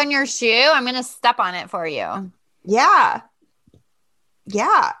it stuck on your shoe, I'm going to step on it for you. Yeah.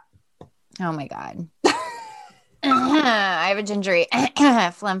 Yeah. Oh my God. I have a gingery.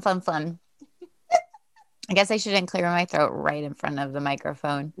 Phlegm. I guess I shouldn't clear my throat right in front of the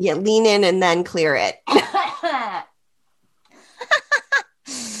microphone. Yeah, lean in and then clear it.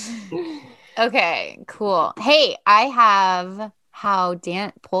 Okay, cool. Hey, I have how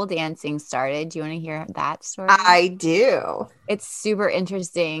pole dancing started. Do you want to hear that story? I do. It's super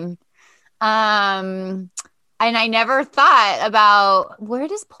interesting. And I never thought about where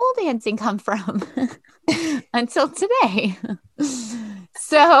does pole dancing come from until today.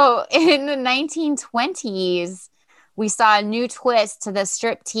 So in the 1920s, we saw a new twist to the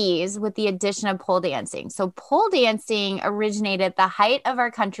striptease with the addition of pole dancing. So pole dancing originated at the height of our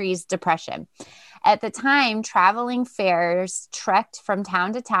country's depression. At the time, traveling fairs trekked from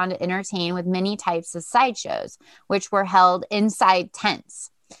town to entertain with many types of sideshows, which were held inside tents.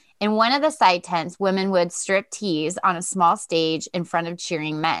 In one of the side tents, women would strip tease on a small stage in front of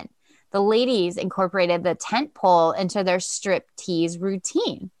cheering men. The ladies incorporated the tent pole into their strip tease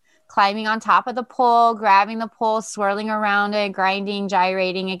routine, climbing on top of the pole, grabbing the pole, swirling around it, grinding,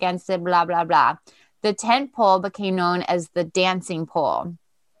 gyrating against it, blah, blah, blah. The tent pole became known as the dancing pole,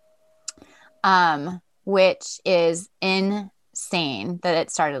 which is insane that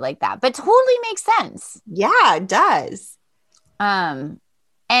it started like that, but totally makes sense. Yeah, it does.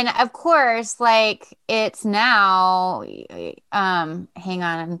 And of course, like it's now, hang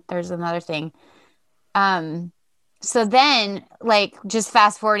on, there's another thing. So then, like, just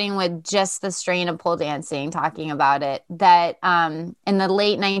fast forwarding with just the strain of pole dancing, talking about it, that in the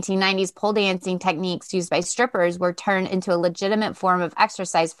late 1990s, pole dancing techniques used by strippers were turned into a legitimate form of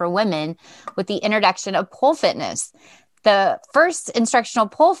exercise for women with the introduction of pole fitness. The first instructional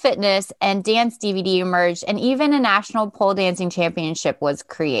pole fitness and dance DVD emerged, and even a national pole dancing championship was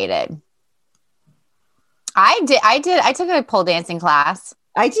created. I took a pole dancing class.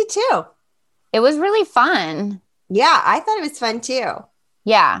 I did too. It was really fun. Yeah, I thought it was fun too.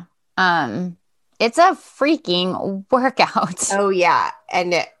 Yeah. It's a freaking workout. Oh yeah.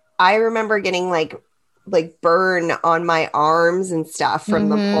 And I remember getting like burn on my arms and stuff from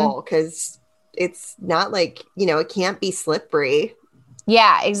the pole because it's not like, it can't be slippery.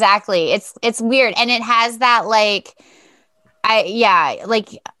 Yeah, exactly. It's weird. And it has that like, the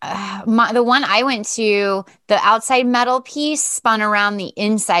one I went to, the outside metal piece spun around the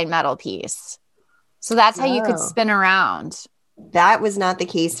inside metal piece. So that's how you could spin around. That was not the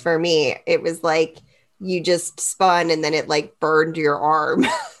case for me. It was like you just spun and then it like burned your arm.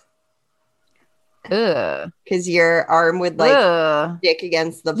 Because your arm would like stick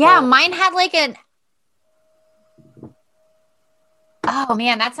against the pole. Yeah, mine had like oh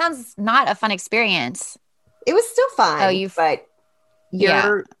man, that sounds not a fun experience. It was still fun. But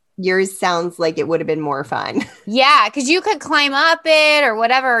yours sounds like it would have been more fun. Yeah, because you could climb up it or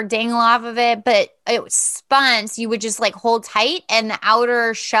whatever, or dangle off of it, but it was spun, so you would just like hold tight and the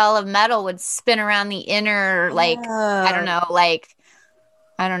outer shell of metal would spin around the inner, like, I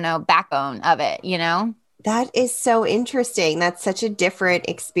don't know, backbone of it, That is so interesting. That's such a different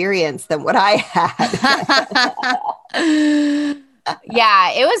experience than what I had.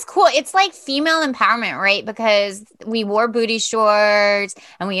 Yeah, it was cool. It's like female empowerment, right? Because we wore booty shorts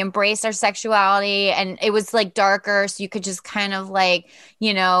and we embraced our sexuality, and it was like darker, so you could just kind of like,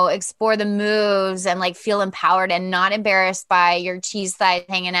 explore the moves and like feel empowered and not embarrassed by your cheese thighs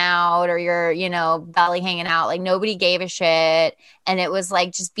hanging out or your, belly hanging out. Like nobody gave a shit. And it was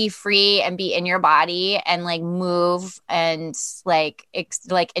like, just be free and be in your body and like move and like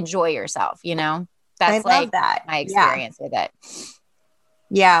enjoy yourself, That's like that. My experience with it.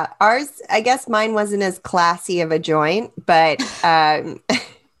 Yeah. Ours, I guess mine wasn't as classy of a joint, but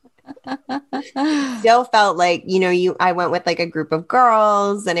still felt like, I went with like a group of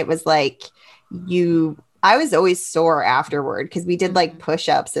girls and it was like I was always sore afterward because we did like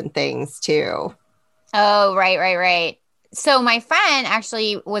push-ups and things too. Oh, right. So my friend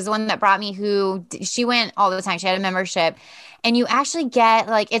actually was the one that brought me she went all the time. She had a membership. And you actually get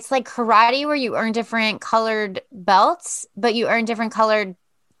like, it's like karate where you earn different colored belts, but you earn different colored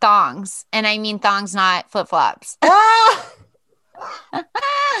thongs. And I mean thongs, not flip-flops.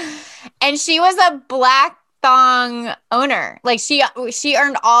 And she was a black thong owner. Like she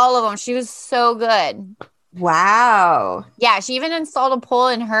earned all of them. She was so good. Wow. Yeah. She even installed a pole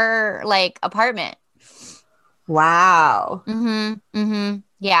in her like apartment. Wow.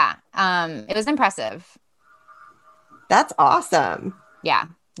 Yeah. It was impressive. That's awesome. Yeah.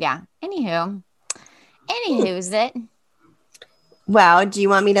 Anywho's it. Well, do you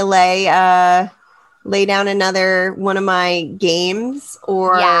want me to lay down another one of my games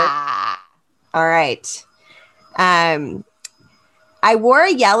or? Yeah. All right. I wore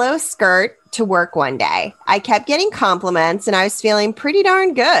a yellow skirt to work one day. I kept getting compliments and I was feeling pretty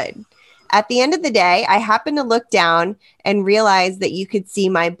darn good. At the end of the day, I happened to look down and realize that you could see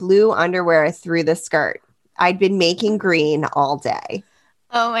my blue underwear through the skirt. I'd been making green all day.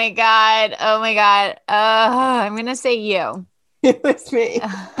 Oh my God. Oh my God. I'm going to say you. It was me.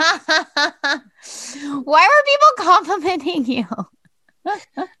 Why were people complimenting you? I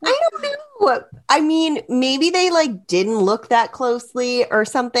don't know. I mean, maybe they like didn't look that closely or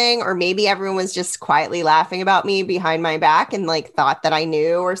something, or maybe everyone was just quietly laughing about me behind my back and like thought that I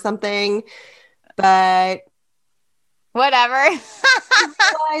knew or something. But Whatever. I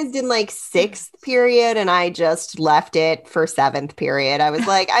realized in like sixth period and I just left it for seventh period. I was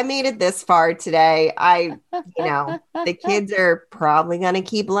like, I made it this far today. The kids are probably going to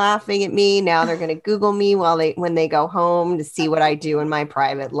keep laughing at me. Now they're going to Google me when they go home to see what I do in my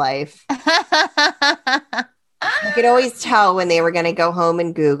private life. I could always tell when they were going to go home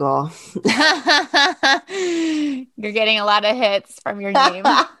and Google. You're getting a lot of hits from your name.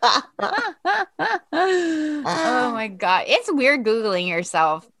 Oh my God. It's weird Googling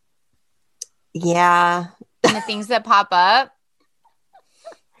yourself. Yeah. And the things that pop up.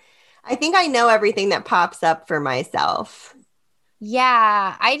 I think I know everything that pops up for myself.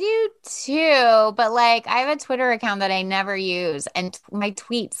 Yeah, I do too. But like, I have a Twitter account that I never use, and my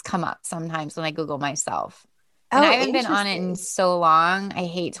tweets come up sometimes when I Google myself. And I haven't been on it in so long. I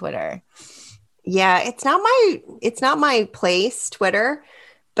hate Twitter. Yeah, it's not my place, Twitter,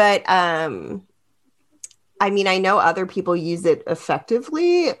 but I mean, I know other people use it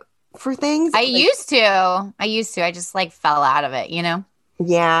effectively for things. I used to. I just like fell out of it, you know?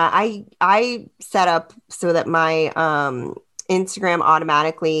 Yeah, I set up so that my Instagram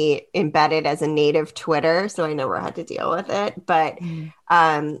automatically embedded as a native Twitter, so I never had to deal with it. But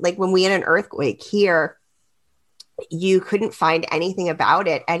like when we had an earthquake here, you couldn't find anything about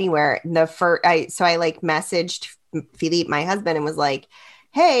it anywhere. So I like messaged Philippe, my husband, and was like,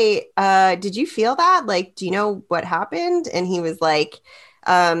 hey, did you feel that? Like, do you know what happened? And he was like,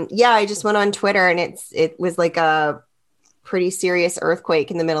 yeah, I just went on Twitter and it was like a pretty serious earthquake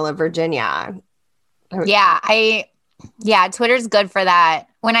in the middle of Virginia. Yeah, Twitter's good for that.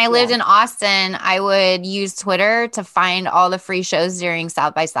 When I lived in Austin, I would use Twitter to find all the free shows during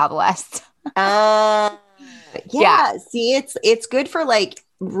South by Southwest. Yeah. See, it's good for like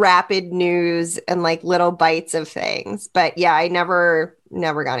rapid news and like little bites of things. But yeah, I never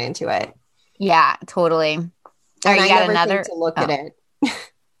got into it. Yeah, totally. And I got another to look at it.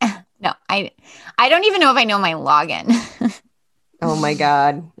 No, I don't even know if I know my login. Oh my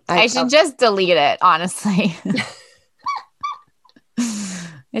God. I should just delete it, honestly.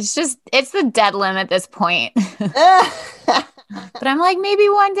 It's the dead limit at this point. But I'm like, maybe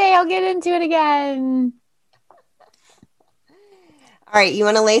one day I'll get into it again. All right. You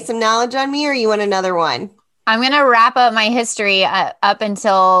want to lay some knowledge on me or you want another one? I'm going to wrap up my history up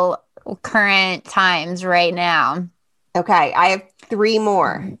until current times right now. Okay. I have 3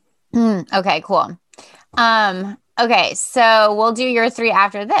 more. Okay, cool. Okay. So we'll do your 3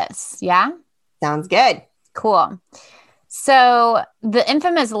 after this. Yeah. Sounds good. Cool. So the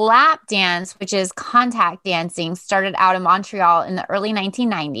infamous lap dance, which is contact dancing, started out in Montreal in the early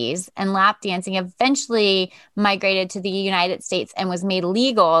 1990s, and lap dancing eventually migrated to the United States and was made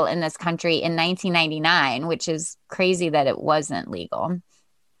legal in this country in 1999, which is crazy that it wasn't legal.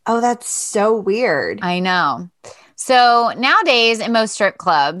 Oh, that's so weird. I know. So nowadays in most strip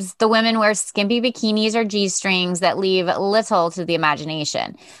clubs, the women wear skimpy bikinis or G-strings that leave little to the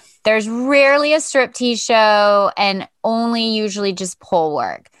imagination. There's rarely a striptease show and only usually just pole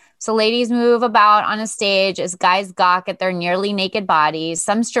work. So ladies move about on a stage as guys gawk at their nearly naked bodies.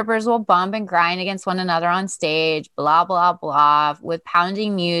 Some strippers will bump and grind against one another on stage, blah, blah, blah, with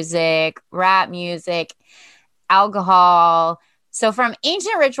pounding music, rap music, alcohol. So from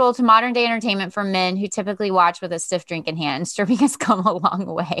ancient ritual to modern day entertainment for men who typically watch with a stiff drink in hand, stripping has come a long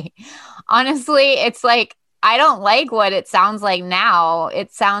way. Honestly, it's like, I don't like what it sounds like now.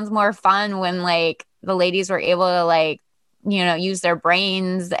 It sounds more fun when like the ladies were able to like, you know, use their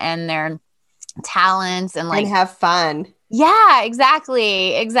brains and their talents and like have fun. Yeah,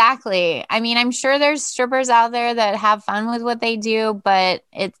 exactly. I mean, I'm sure there's strippers out there that have fun with what they do, but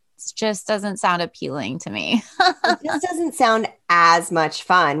it just doesn't sound appealing to me. It just doesn't sound as much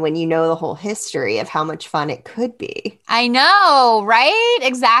fun when you know the whole history of how much fun it could be. I know, right?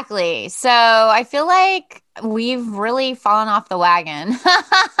 Exactly. So I feel like we've really fallen off the wagon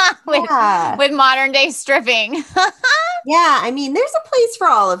with modern day stripping. Yeah, I mean, there's a place for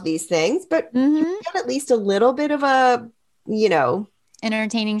all of these things, but you get at least a little bit of a,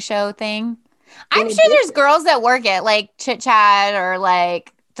 entertaining show thing. I'm sure there's girls that work it, like chit chat or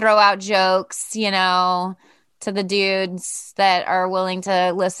like throw out jokes, to the dudes that are willing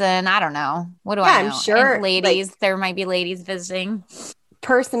to listen. I don't know. What do Yeah, I I'm know? sure, And ladies, there might be ladies visiting.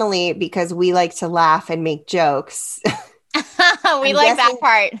 personally, because we like to laugh and make jokes. We I'm like that guessing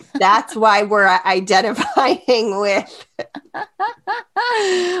part. that's why we're identifying with.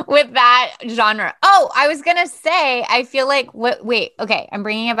 With that genre. Oh, I was gonna say, I feel like wait, okay, I'm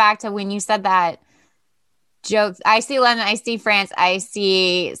bringing it back to when you said that jokes. I see London, I see France, I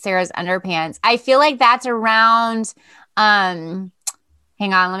see Sarah's underpants. I feel like that's around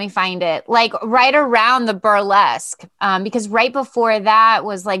hang on, let me find it. Like right around the burlesque. Because right before that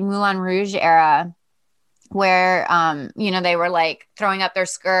was like Moulin Rouge era where they were like throwing up their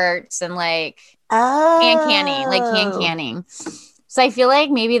skirts and like can Oh, canning. So I feel like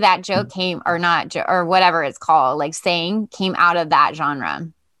maybe that joke came or not or whatever it's called, like saying came out of that genre.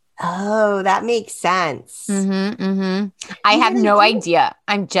 oh, that makes sense. I You know, have no idea.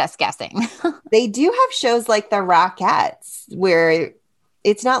 I'm just guessing. they do have shows like the Rockettes where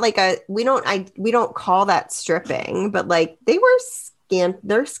it's not like we don't call that stripping, but like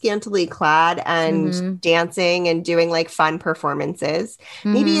they're scantily clad and dancing and doing like fun performances.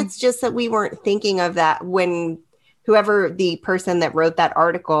 Maybe it's just that we weren't thinking of that when whoever the person that wrote that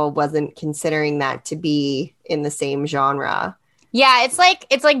article wasn't considering that to be in the same genre. Yeah, it's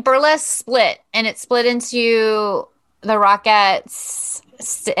like burlesque split, and it split into the Rockettes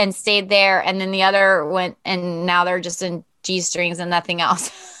and stayed there, and then the other went, and now they're just in G strings and nothing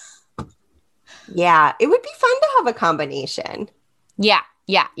else. Yeah, it would be fun to have a combination. Yeah,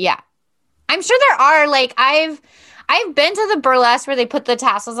 yeah, yeah. I'm sure there are. Like I've been to the burlesque where they put the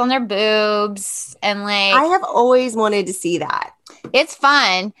tassels on their boobs and like I have always wanted to see that. it's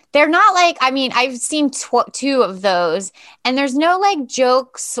fun. They're not like, I mean, I've seen two of those, and there's no like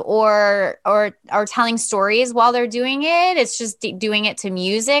jokes or telling stories while they're doing it. It's just doing it to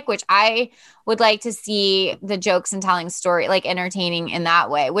music, which I would like to see the jokes and telling story, like entertaining in that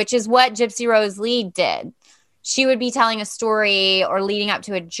way, which is what Gypsy Rose Lee did. She would be telling a story or leading up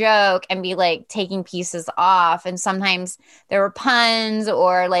to a joke and be like taking pieces off. And sometimes there were puns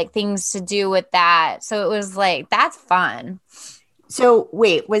or like things to do with that. So it was like, that's fun. So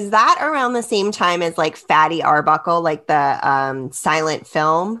wait, was that around the same time as like Fatty Arbuckle, like the silent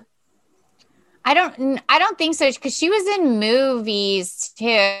film? I don't think so because she was in movies too.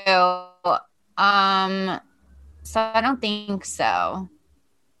 So I don't think so.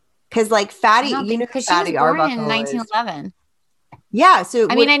 Because like I Fatty, don't you know think who because she was Fatty born in Arbuckle is. 1911. Yeah, so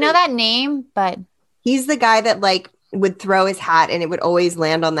I mean, I know that name, but he's the guy that like would throw his hat and it would always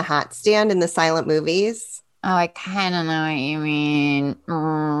land on the hat stand in the silent movies. oh, I kind of know what you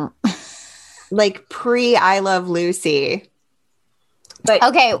mean. Like pre I Love Lucy. But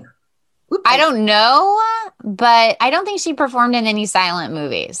Okay, whoop, I don't know, but I don't think she performed in any silent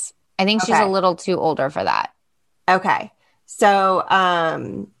movies. I think she's a okay. little too older for that. Okay. So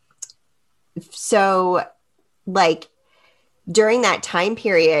like during that time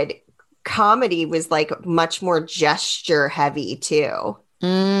period, comedy was like much more gesture heavy too.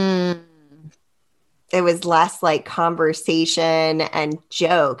 Mm. It was less like conversation and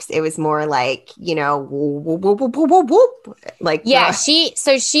jokes. It was more like, whoop, whoop, whoop, whoop, whoop, like Yeah,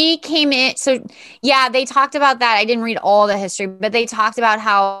 she came in. So yeah, they talked about that. I didn't read all the history, but they talked about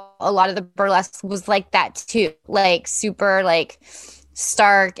how a lot of the burlesque was like that too, like super like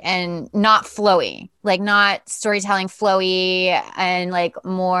stark and not flowy, like not storytelling flowy and like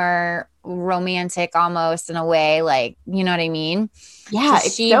more romantic almost in a way, like you know what I mean? So yeah,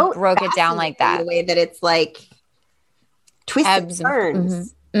 it's she so broke it down like fascinating the that. way that it's like twists and Ebbs and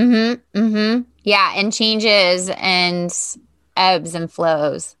turns. yeah, and changes and ebbs and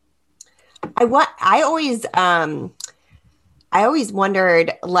flows. I always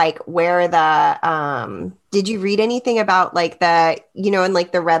wondered like where the did you read anything about like in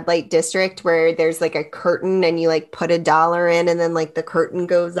like the red light district where there's like a curtain and you like put $1 in and then like the curtain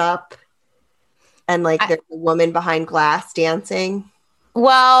goes up and like there's a woman behind glass dancing?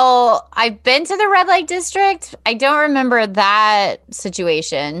 Well, I've been to the red light district. I don't remember that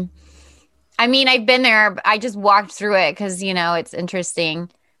situation. I mean, I've been there. I just walked through it because, it's interesting.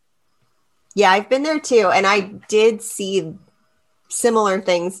 Yeah, I've been there too. And I did see similar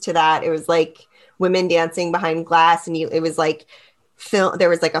things to that. It was like women dancing behind glass and it was like film. There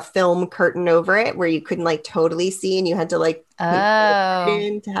was like a film curtain over it where you couldn't like totally see and you had to like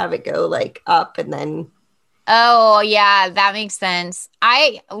in to have it go like up and then. Oh, yeah, that makes sense.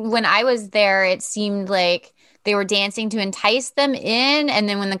 When I was there, it seemed like they were dancing to entice them in. And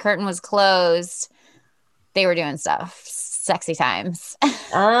then when the curtain was closed, they were doing stuff. Sexy times.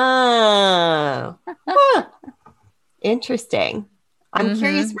 Oh, huh. Interesting. I'm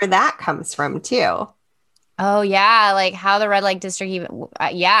curious where that comes from too. Oh yeah, like how the red light district even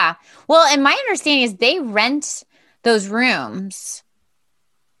yeah. Well, and my understanding is they rent those rooms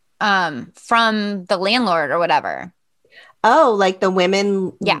from the landlord or whatever. Oh, like the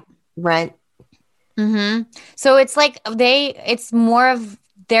women Yeah. rent. So it's like it's more of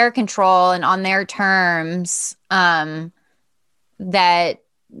their control and on their terms that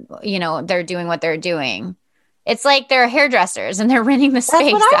they're doing what they're doing. It's like they're hairdressers and they're renting the That's what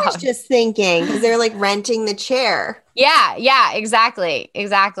space I was out. just thinking because they're like renting the chair. Yeah, exactly.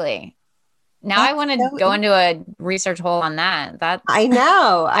 Now I That's want to so go into a research hole on that. I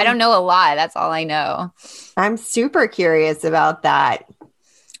know. I don't know a lot. That's all I know. I'm super curious about that.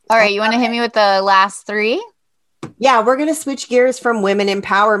 All right, you want to hit me with the last three? Yeah, we're going to switch gears from women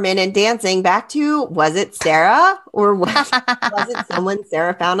empowerment and dancing back to, was it Sarah or was it someone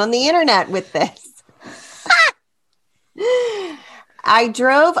Sarah found on the internet with this? I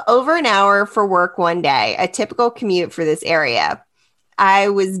drove over an hour for work one day, a typical commute for this area. I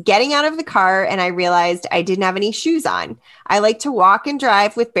was getting out of the car and I realized I didn't have any shoes on. I like to walk and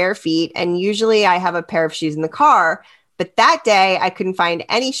drive with bare feet, and usually I have a pair of shoes in the car. But that day I couldn't find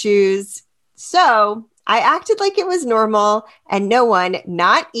any shoes. So I acted like it was normal, and no one,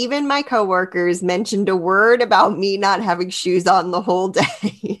 not even my coworkers, mentioned a word about me not having shoes on the whole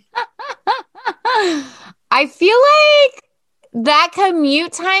day. I feel like that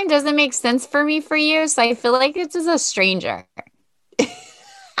commute time doesn't make sense for me for you. So I feel like it's just a stranger.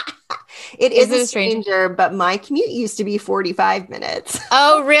 It is it a a stranger? stranger, but my commute used to be 45 minutes.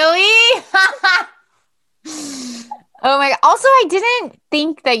 Oh, really? Oh my God. Also, I didn't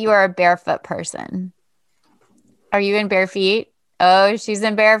think that you were a barefoot person. Are you in bare feet? Oh, she's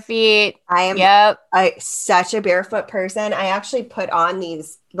in bare feet. I am Yep. such a barefoot person. I actually put on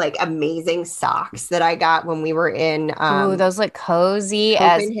these like amazing socks that I got when we were in Ooh, those look cozy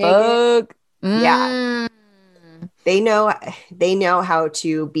as Copenhagen. fuck. Yeah, Mm. they know how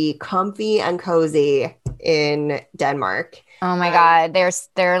to be comfy and cozy in Denmark. Oh my God.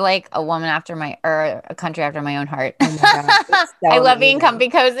 They're like a woman after or a country after my own heart. Oh my God, it's so I love amazing. being comfy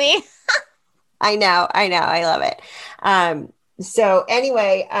cozy. I know, I love it. So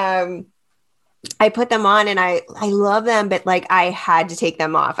anyway, I put them on and I love them, but like I had to take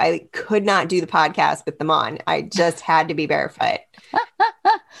them off. I could not do the podcast with them on. I just had to be barefoot.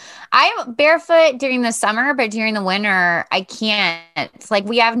 I'm barefoot during the summer, but during the winter, I can't. It's like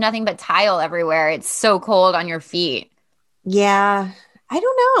we have nothing but tile everywhere. It's so cold on your feet. Yeah, I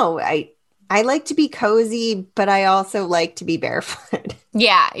don't know. I like to be cozy, but I also like to be barefoot.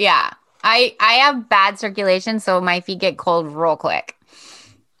 Yeah. I have bad circulation, so my feet get cold real quick.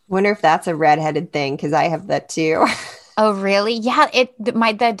 Wonder if that's a redheaded thing because I have that too. Oh, really? Yeah,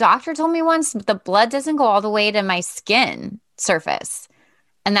 the doctor told me once the blood doesn't go all the way to my skin surface.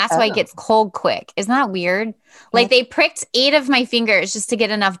 And that's why it gets cold quick. Isn't that weird? Like they pricked 8 of my fingers just to get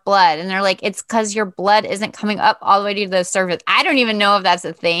enough blood. And they're like, it's because your blood isn't coming up all the way to the surface. I don't even know if that's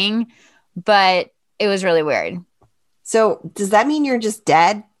a thing, but it was really weird. So does that mean you're just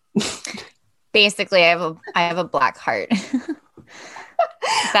dead? Basically, I have a black heart.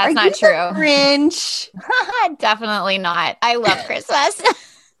 That's Are not you true. the Grinch? Definitely not. I love Christmas.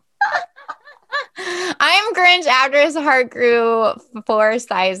 I am Grinch after his heart grew 4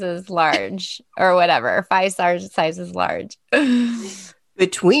 sizes large or whatever, 5 sizes large.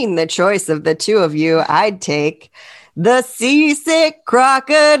 Between the choice of the two of you, I'd take the seasick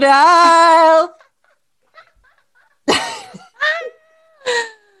crocodile.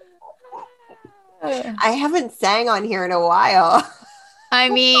 I haven't sang on here in a while. I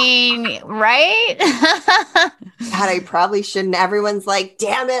mean, right? God, I probably shouldn't. Everyone's like,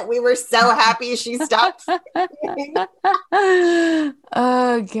 damn it, we were so happy she stopped singing.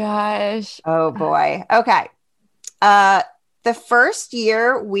 Oh, gosh. Oh, boy. Okay. The first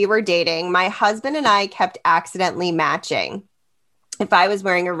year we were dating, my husband and I kept accidentally matching. If I was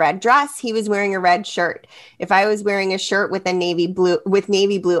wearing a red dress, he was wearing a red shirt. If I was wearing a shirt with navy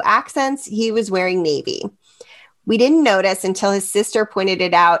blue accents, he was wearing navy. We didn't notice until his sister pointed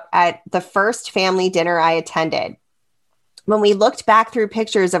it out at the first family dinner I attended. When we looked back through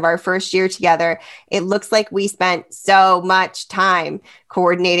pictures of our first year together, it looks like we spent so much time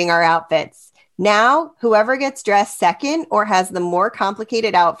coordinating our outfits. Now, whoever gets dressed second or has the more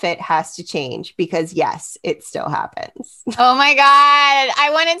complicated outfit has to change because, yes, it still happens. Oh my God. I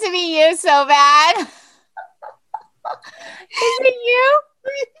want it to be you so bad. Is it you?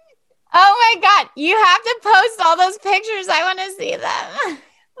 Oh my God. You have to post all those pictures. I want to see them.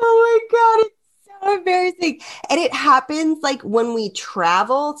 Oh my God. It's so embarrassing. And it happens like when we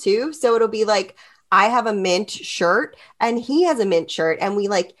travel too. So it'll be like, I have a mint shirt and he has a mint shirt. And we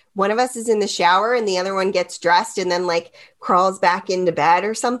like, one of us is in the shower and the other one gets dressed and then like crawls back into bed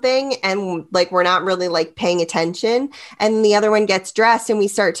or something. And like, we're not really like paying attention. And the other one gets dressed and we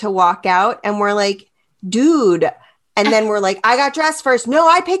start to walk out and we're like, dude. And then we're like, I got dressed first. No,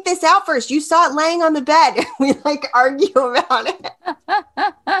 I picked this out first. You saw it laying on the bed. We like argue about it.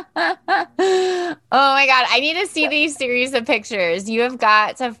 Oh my God. I need to see these series of pictures. You have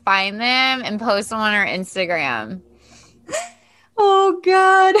got to find them and post them on our Instagram. Oh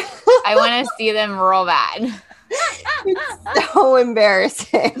God. I want to see them real bad. It's so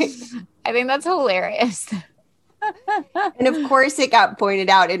embarrassing. I think that's hilarious. And of course it got pointed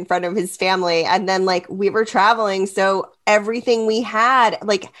out in front of his family. And then like we were traveling. So everything we had,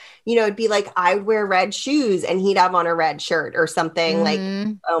 like, you know, it'd be like, I would wear red shoes and he'd have on a red shirt or something. Mm-hmm.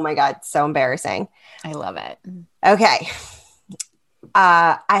 Like, oh my God, so embarrassing. I love it. Okay.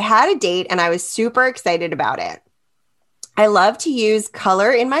 I had a date and I was super excited about it. I love to use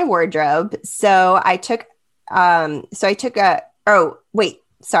color in my wardrobe.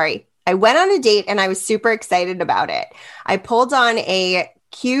 I went on a date and I was super excited about it. I pulled on a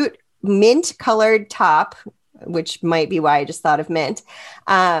cute mint colored top, which might be why I just thought of mint.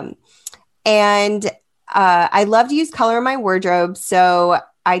 I love to use color in my wardrobe. So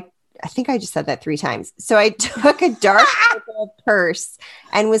I think I just said that 3 times. So I took a dark purple purse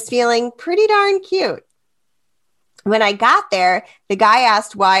and was feeling pretty darn cute. When I got there, the guy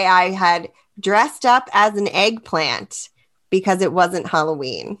asked why I had dressed up as an eggplant because it wasn't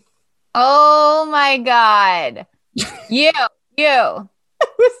Halloween. Oh my God. You. It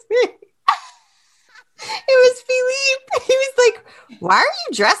was me. It was Philippe. He was like, why are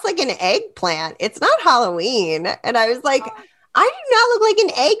you dressed like an eggplant? It's not Halloween. And I was like, I do not look like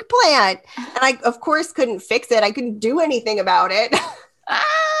an eggplant. And I, of course, couldn't fix it. I couldn't do anything about it.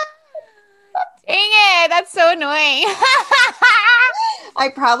 Dang it. That's so annoying. I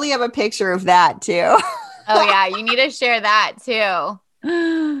probably have a picture of that too. Oh yeah. You need to share that too.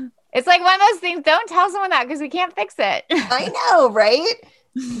 It's like one of those things. Don't tell someone that because we can't fix it. I know, right?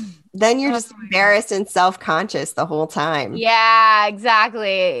 Then you're just embarrassed and self-conscious the whole time. Yeah,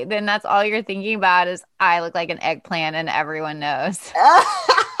 exactly. Then that's all you're thinking about is I look like an eggplant and everyone knows.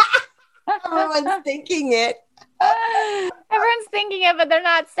 Everyone's thinking it. Everyone's thinking it, but they're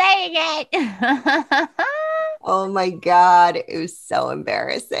not saying it. Oh my God. It was so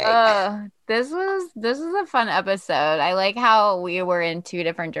embarrassing. This was a fun episode. I like how we were in 2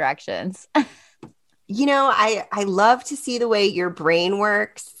 different directions. You know, I love to see the way your brain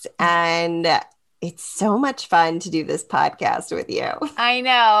works, and it's so much fun to do this podcast with you. I know.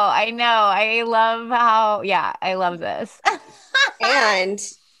 I love this. And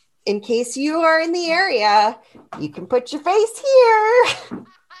in case you are in the area, you can put your face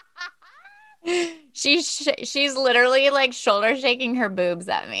here. She's literally like shoulder shaking her boobs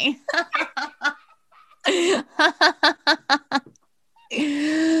at me.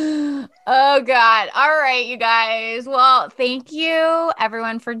 Oh God. All right, you guys. Well, thank you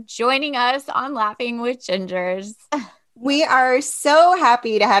everyone for joining us on Laughing with Gingers. We are so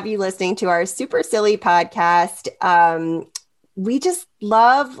happy to have you listening to our super silly podcast. We just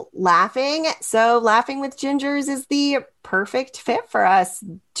love laughing. So Laughing with Gingers is the perfect fit for us,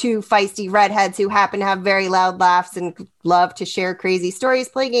 2 feisty redheads who happen to have very loud laughs and love to share crazy stories,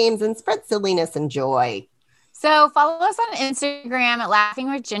 play games, and spread silliness and joy. So follow us on Instagram at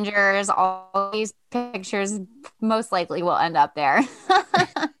Laughing with Gingers. All these pictures most likely will end up there.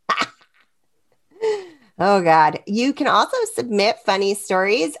 Oh God. You can also submit funny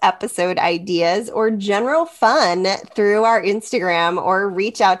stories, episode ideas, or general fun through our Instagram or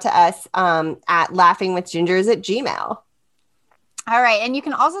reach out to us at laughingwithgingers@gmail.com. All right. And you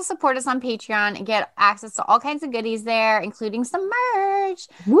can also support us on Patreon and get access to all kinds of goodies there, including some merch.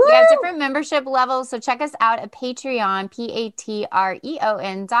 Woo! We have different membership levels. So check us out at Patreon,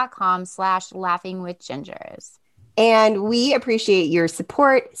 patreon.com/laughingwithgingers. And we appreciate your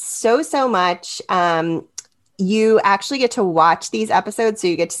support so much. You actually get to watch these episodes. So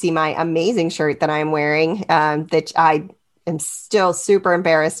you get to see my amazing shirt that I'm wearing that I am still super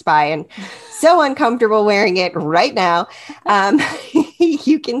embarrassed by and so uncomfortable wearing it right now.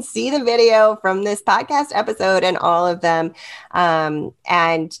 You can see the video from this podcast episode and all of them.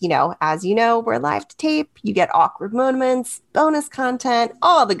 And, you know, as you know, we're live to tape. You get awkward moments, bonus content,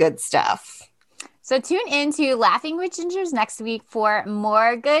 all the good stuff. So tune in to Laughing with Gingers next week for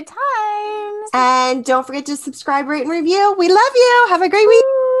more good times. And don't forget to subscribe, rate, and review. We love you. Have a great week.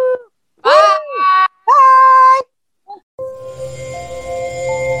 Bye. Bye.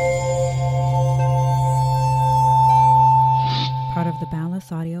 Part of the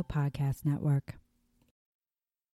Boundless Audio Podcast Network.